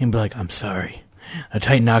and be like, I'm sorry. A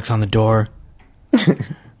Titan knocks on the door.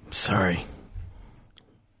 I'm sorry.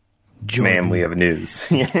 Jordan, ma'am, we have news.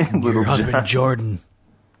 your husband, Jordan,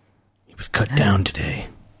 he was cut down today.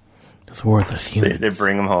 Those worthless humans. They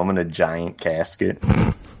bring him home in a giant casket.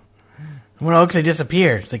 Well, no, because they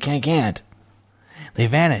disappear. They can't. They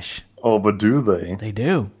vanish. Oh, but do they? They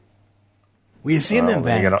do. We've seen them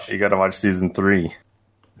vanish. You gotta watch Season 3.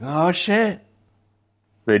 Oh, shit.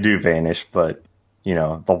 They do vanish, but, you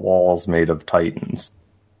know, the wall's made of Titans.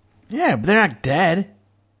 Yeah, but they're not dead.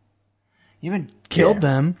 You haven't killed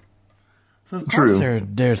them. So of True. course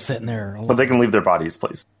they're sitting there alone. But they can leave their bodies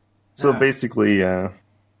placed. So Ah. basically, that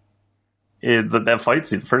fight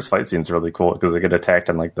scene, the first fight scene is really cool because they get attacked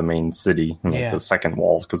in like the main city, the second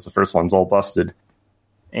wall, because the first one's all busted.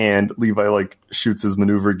 And Levi like shoots his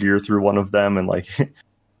maneuver gear through one of them and like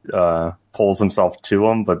pulls himself to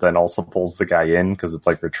him, but then also pulls the guy in because it's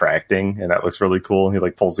like retracting, and that looks really cool. He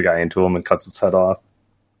like pulls the guy into him and cuts his head off,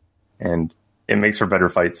 and it makes for better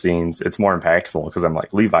fight scenes. It's more impactful because I'm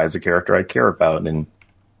like, Levi's a character I care about, and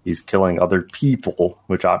he's killing other people,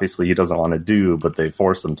 which obviously he doesn't want to do, but they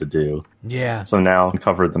force him to do. Yeah. So now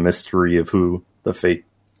uncover the mystery of who the fake,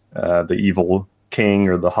 the evil king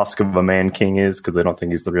or the husk of a man king is, because they don't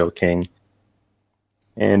think he's the real king.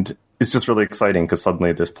 And it's just really exciting because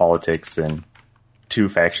suddenly there's politics and two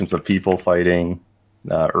factions of people fighting.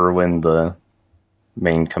 Erwin, the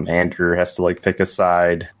main commander, has to like pick a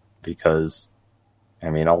side because, I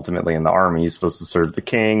mean, ultimately in the army he's supposed to serve the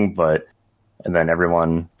king, and then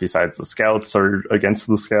everyone besides the scouts are against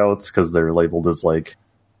the scouts because they're labeled as like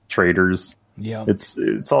traitors. Yeah.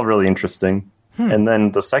 It's all really interesting. And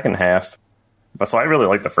then the second half, so I really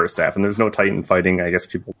like the first half, and there's no Titan fighting. I guess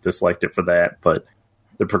people disliked it for that, but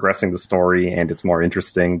they're progressing the story and it's more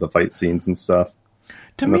interesting, the fight scenes and stuff.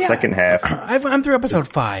 To in me, the second half, I'm through episode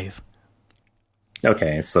 5.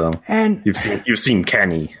 Okay, so And you've seen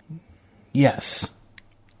Kenny. yes.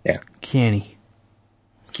 Yeah. Kenny.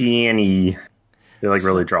 Kenny. They like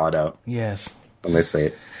really draw it out Yes. when they say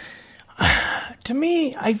it. To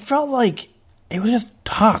me, I felt like it was just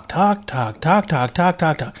talk.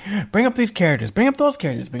 Bring up these characters, bring up those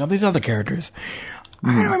characters, bring up these other characters.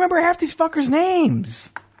 I don't remember half these fuckers' names.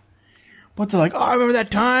 But they're like, oh, I remember that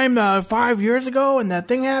time 5 years ago and that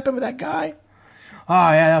thing happened with that guy.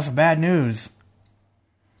 Oh, yeah, that was some bad news.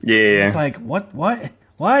 Yeah. It's like, what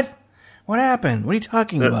happened? What are you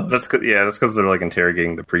talking about? That's because they're like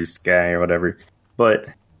interrogating the priest guy or whatever. But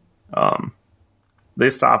they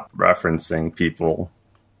stop referencing people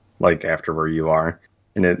like after where you are,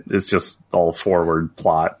 and it's just all forward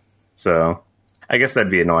plot. So I guess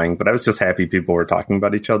that'd be annoying. But I was just happy people were talking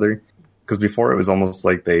about each other, because before it was almost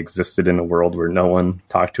like they existed in a world where no one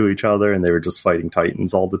talked to each other and they were just fighting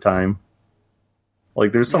Titans all the time.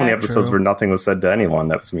 Like there's so many episodes where nothing was said to anyone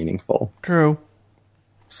that was meaningful. True.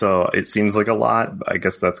 So it seems like a lot, but I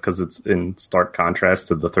guess that's because it's in stark contrast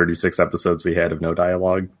to the 36 episodes we had of no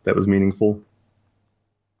dialogue that was meaningful.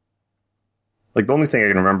 Like, the only thing I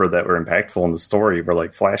can remember that were impactful in the story were,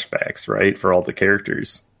 like, flashbacks, right? For all the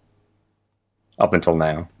characters. Up until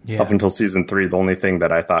now. Yeah. Up until season 3, the only thing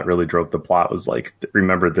that I thought really drove the plot was, like,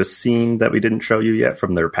 remember this scene that we didn't show you yet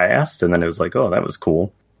from their past? And then it was like, oh, that was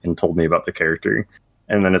cool. And told me about the character.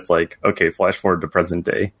 And then it's like, okay, flash forward to present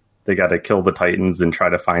day. They got to kill the Titans and try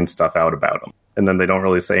to find stuff out about them. And then they don't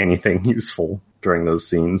really say anything useful during those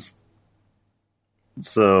scenes.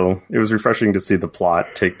 So it was refreshing to see the plot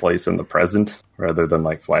take place in the present rather than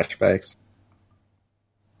like flashbacks.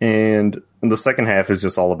 And the second half is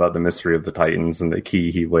just all about the mystery of the Titans and the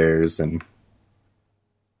key he wears and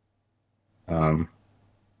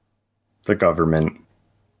the government.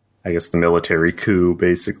 I guess the military coup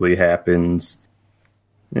basically happens.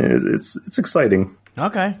 It's exciting.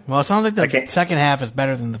 Okay. Well, it sounds like the second half is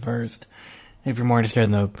better than the first. If you're more interested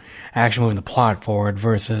in the action moving the plot forward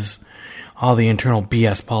versus all the internal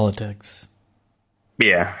BS politics.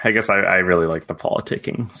 Yeah, I guess I really like the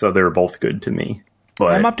politicking, so they were both good to me.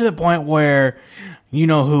 But I'm up to the point where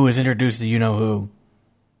you-know-who is introduced to you-know-who.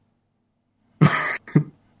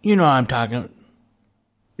 You know what I'm talking.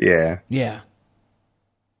 Yeah. Yeah.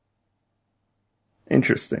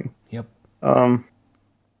 Interesting. Yep. Hold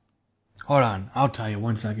on, I'll tell you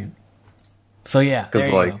 1 second. So yeah, because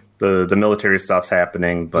like the military stuff's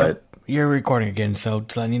happening, but yep. You're recording again, so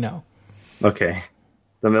just letting you know. Okay,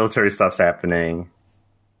 the military stuff's happening,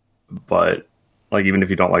 but like even if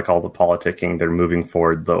you don't like all the politicking, they're moving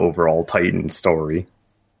forward the overall Titan story.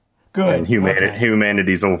 Good. And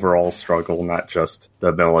humanity's overall struggle, not just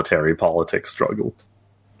the military politics struggle.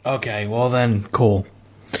 Okay, well then, cool.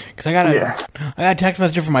 Because I got a text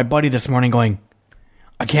message from my buddy this morning going,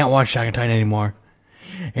 I can't watch Attack on Titan anymore.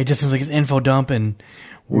 It just seems like it's info dump and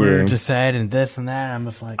we're just sad and this and that. I'm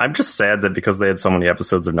just like... I'm just sad that because they had so many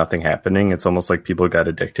episodes of nothing happening, it's almost like people got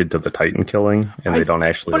addicted to the Titan killing and they don't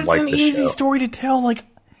actually like the show. But it's an easy story to tell. Like,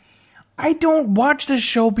 I don't watch this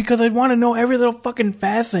show because I want to know every little fucking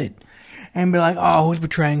facet and be like, oh, who's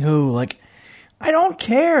betraying who? Like, I don't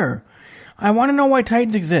care. I want to know why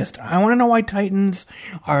Titans exist. I want to know why Titans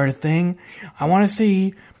are a thing. I want to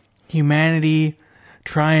see humanity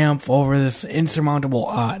triumph over this insurmountable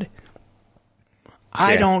odd.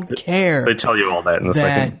 I don't care. They tell you all that in the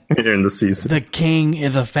second in the season. The king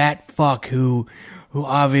is a fat fuck who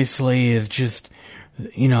obviously is just,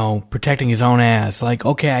 protecting his own ass. Like,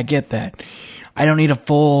 okay, I get that. I don't need a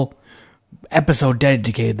full episode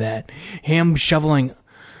dedicated to that. Him shoveling,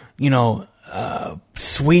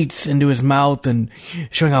 sweets into his mouth and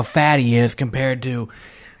showing how fat he is compared to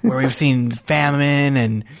where we've seen famine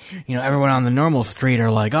and, everyone on the normal street are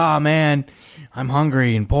like, oh man, I'm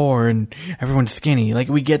hungry and poor and everyone's skinny. Like,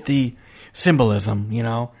 we get the symbolism, You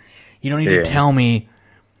don't need to tell me,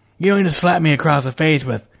 you don't need to slap me across the face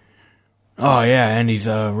with, oh yeah, and he's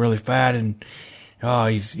really fat and, oh,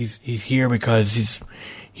 he's here because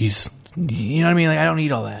he's, you know what I mean? Like, I don't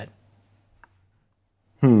need all that.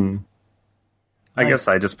 I guess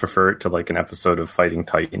I just prefer it to like an episode of Fighting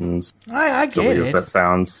Titans. I get silly it. As that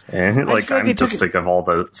sounds, and I'm just sick of all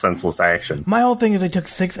the senseless action. My whole thing is they took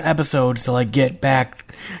 6 episodes to like get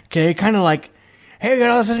back. Okay, kind of like, hey, we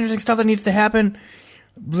got all this interesting stuff that needs to happen.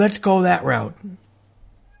 Let's go that route.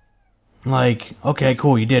 Like, okay,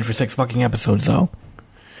 cool, you did for 6 fucking episodes though.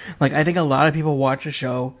 Like, I think a lot of people watch the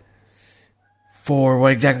show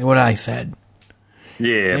for exactly what I said.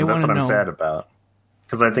 Yeah, but that's what I'm sad about.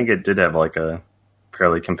 Because I think it did have like a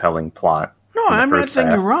fairly compelling plot. No, I'm not saying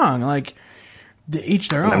you're wrong. Like, each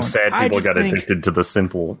their own. I'm sad people got addicted to the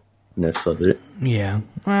simpleness of it. Yeah.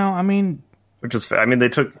 Well, I mean... Which is... I mean, they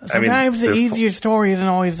took... Sometimes the easier story isn't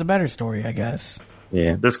always the better story, I guess.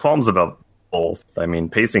 Yeah. There's qualms about both. I mean,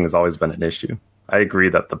 pacing has always been an issue. I agree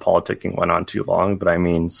that the politicking went on too long, but I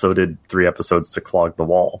mean, so did 3 episodes to clog the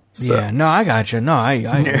wall. So. Yeah. No, I got you. No, I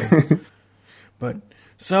agree. But,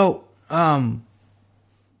 so...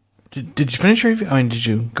 Did you finish your review? I mean, did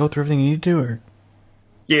you go through everything you needed to, or?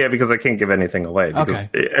 Yeah, because I can't give anything away. Because,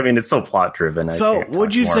 okay. I mean, it's so plot-driven. So,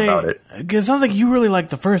 would you say... Because it sounds like you really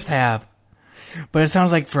liked the first half, but it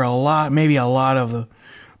sounds like for maybe a lot of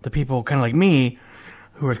the people kind of like me,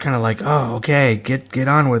 who are kind of like, oh, okay, get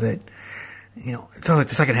on with it. It sounds like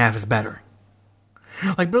the second half is better.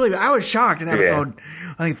 Like, believe me, I was shocked in episode,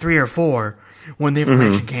 I think, 3 or 4, when the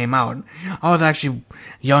information came out. I was actually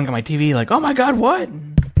yelling at my TV, like, oh my god, what?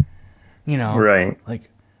 Right. Like,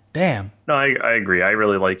 damn. No, I agree. I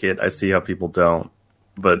really like it. I see how people don't.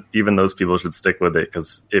 But even those people should stick with it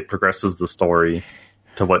because it progresses the story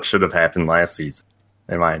to what should have happened last season,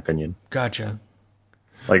 in my opinion. Gotcha.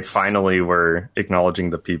 Like, finally, we're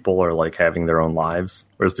acknowledging the people are, like, having their own lives.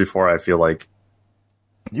 Whereas before, I feel like...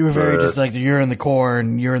 You were very just like, you're in the Corps,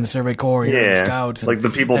 and you're in the Survey Corps, you're in the Scouts. Like, the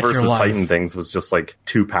people versus Titan things was just, like,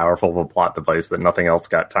 too powerful of a plot device that nothing else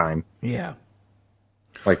got time. Yeah.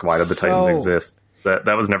 Like, why did the Titans exist? That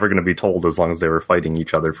was never going to be told as long as they were fighting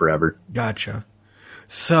each other forever. Gotcha.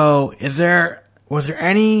 So, was there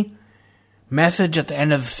any message at the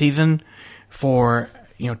end of the season for,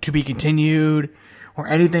 to be continued, or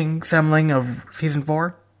anything sembling of season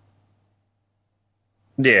 4?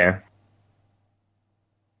 Yeah.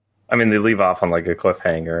 I mean, they leave off on, like, a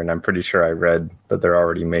cliffhanger, and I'm pretty sure I read that they're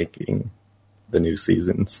already making the new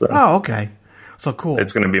season, so... Oh, okay. So cool.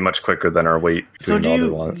 It's going to be much quicker than our wait between the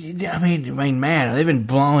other ones. I mean, man, they've been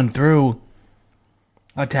blowing through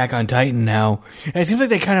Attack on Titan now. And it seems like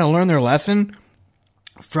they kind of learned their lesson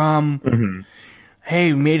from,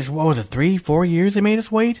 hey, we made us, what was it, 3-4 years they made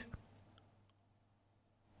us wait?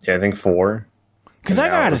 Yeah, I think 4. Because I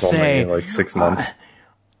gotta say, only, like 6 months.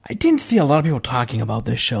 I didn't see a lot of people talking about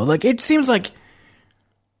this show. Like, it seems like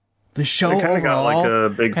the show kind of got like a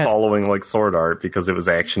big following like Sword Art because it was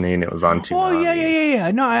actiony and it was on Toonami. Oh, yeah.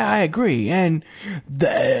 No, I agree. And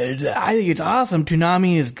I think it's awesome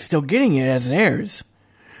Toonami is still getting it as it airs.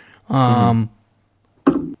 And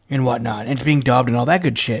whatnot. And it's being dubbed and all that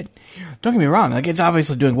good shit. Don't get me wrong. Like, it's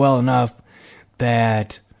obviously doing well enough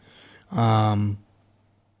that,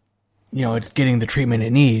 it's getting the treatment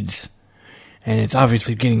it needs. And it's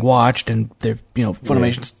obviously getting watched and they're,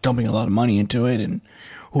 Funimation's dumping a lot of money into it and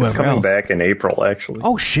whoever It's coming else. back in April, actually.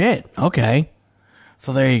 Oh, shit. Okay.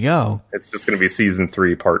 So there you go. It's just going to be season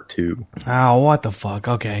 3, part 2. Oh, what the fuck?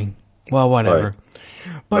 Okay. Well, whatever.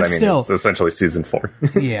 But I mean, still. it's essentially season 4.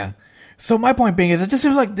 Yeah. So my point being is it just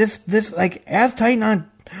seems like this like, as Attack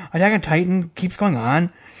on Titan keeps going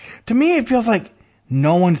on, to me it feels like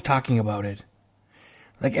no one's talking about it.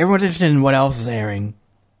 Like, everyone's interested in what else is airing.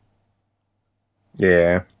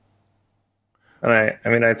 Yeah.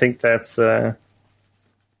 And I think that's, I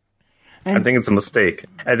think it's a mistake.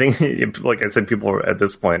 I think, like I said, people at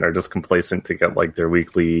this point are just complacent to get like their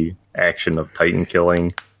weekly action of Titan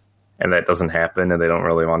killing, and that doesn't happen, and they don't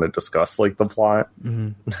really want to discuss like the plot.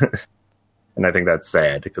 Mm-hmm. And I think that's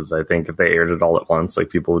sad because I think if they aired it all at once, like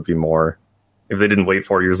people would be more if they didn't wait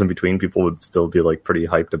 4 years in between, people would still be like pretty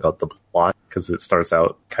hyped about the plot because it starts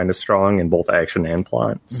out kind of strong in both action and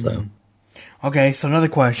plot. So, Okay, so another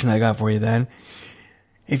question I got for you then.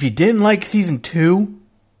 If you didn't like season 2,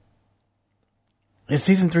 is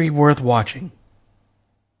season 3 worth watching?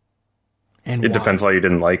 And it why? depends why you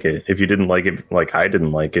didn't like it. If you didn't like it like I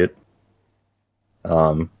didn't like it,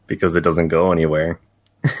 because it doesn't go anywhere,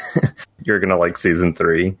 you're going to like season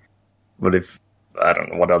 3. But if, I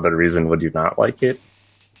don't know, what other reason would you not like it?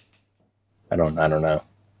 I don't know.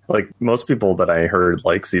 Like, most people that I heard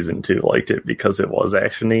like season 2 liked it because it was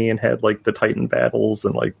actiony and had like the Titan battles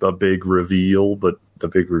and like the big reveal, but the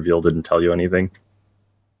big reveal didn't tell you anything.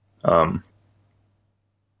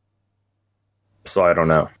 So I don't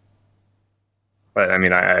know. But I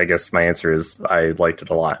mean, I guess my answer is I liked it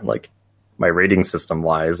a lot. Like, my rating system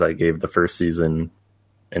wise, I gave the first season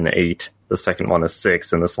an 8, the second one a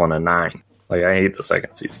 6, and this one a 9. Like, I hate the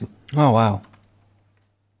second season. Oh, wow.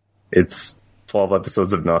 It's 12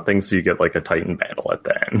 episodes of nothing, so you get like a Titan battle at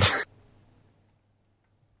the end.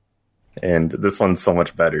 And this one's so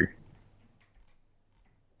much better.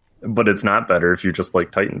 But it's not better if you just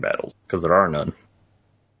like Titan battles, because there are none.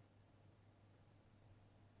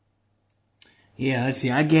 Yeah, let's see.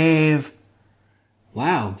 I gave,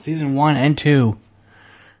 season 1 and 2,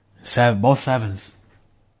 both 7s.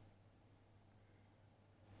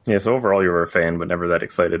 Yeah, so overall you were a fan, but never that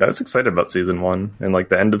excited. I was excited about season 1, and like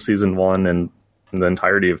the end of season 1 and the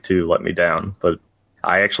entirety of 2 let me down. But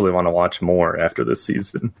I actually want to watch more after this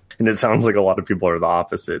season. And it sounds like a lot of people are the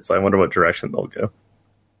opposite, so I wonder what direction they'll go.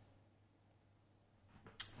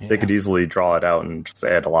 Yeah. They could easily draw it out and just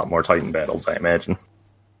add a lot more Titan battles, I imagine.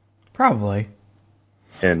 Probably.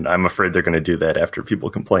 And I'm afraid they're going to do that after people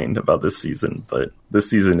complained about this season. But this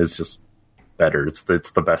season is just better. It's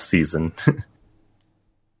the best season.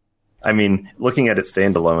 I mean, looking at it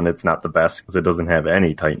standalone, it's not the best because it doesn't have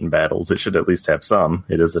any Titan battles. It should at least have some.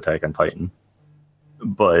 It is Attack on Titan.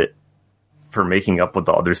 But for making up what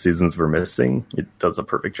the other seasons were missing, it does a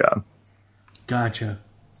perfect job. Gotcha.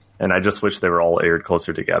 And I just wish they were all aired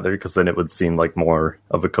closer together because then it would seem like more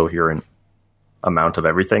of a coherent amount of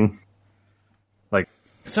everything. Like,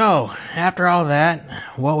 So, after all that,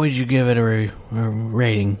 what would you give it a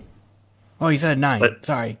rating? Oh, you said 9.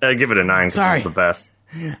 Sorry. I give it a 9 because Sorry. it's the best.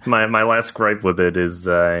 My last gripe with it is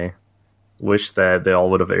I wish that they all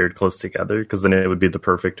would have aired close together because then it would be the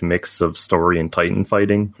perfect mix of story and Titan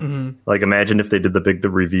fighting. Mm-hmm. Like, imagine if they did the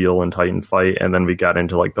reveal and Titan fight and then we got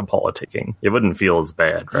into like the politicking. It wouldn't feel as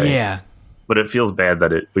bad, right? Yeah. But it feels bad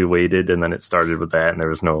that we waited and then it started with that and there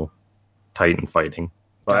was no Titan fighting.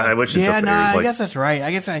 But I wish it just aired. I guess that's right.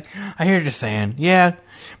 I guess I hear what you're saying. Yeah,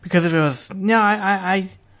 because if it was... No, I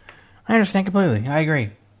understand completely. I agree.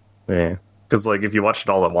 Yeah. Because, like, if you watched it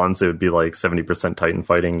all at once, it would be, like, 70% Titan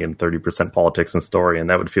fighting and 30% politics and story, and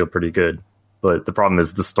that would feel pretty good. But the problem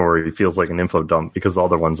is the story feels like an info dump because the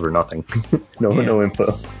other ones were nothing. No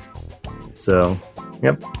info. So,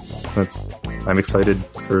 yep. I'm excited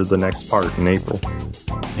for the next part in April.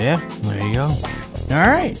 Yeah, there you go. All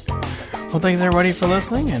right. Well, thanks, everybody, for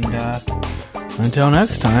listening, and until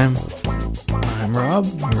next time, I'm Rob,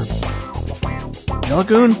 or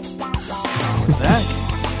Jellokun. I'm Zach.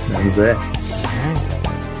 I'm Zach.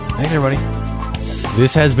 Thanks, everybody.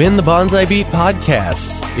 This has been the Bonsai Beat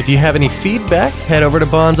Podcast. If you have any feedback, head over to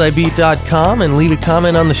bonsaibeat.com and leave a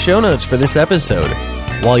comment on the show notes for this episode.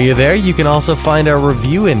 While you're there, you can also find our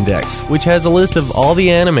review index, which has a list of all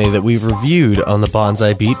the anime that we've reviewed on the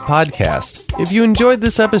Bonsai Beat Podcast. If you enjoyed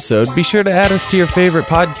this episode, be sure to add us to your favorite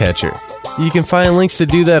podcatcher. You can find links to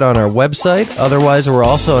do that on our website. Otherwise, we're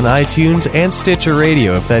also on iTunes and Stitcher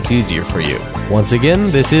Radio if that's easier for you. Once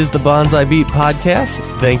again, this is the Bonsai Beat Podcast.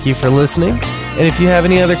 Thank you for listening. And if you have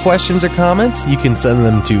any other questions or comments, you can send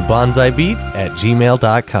them to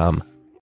bonsaibeat@gmail.com.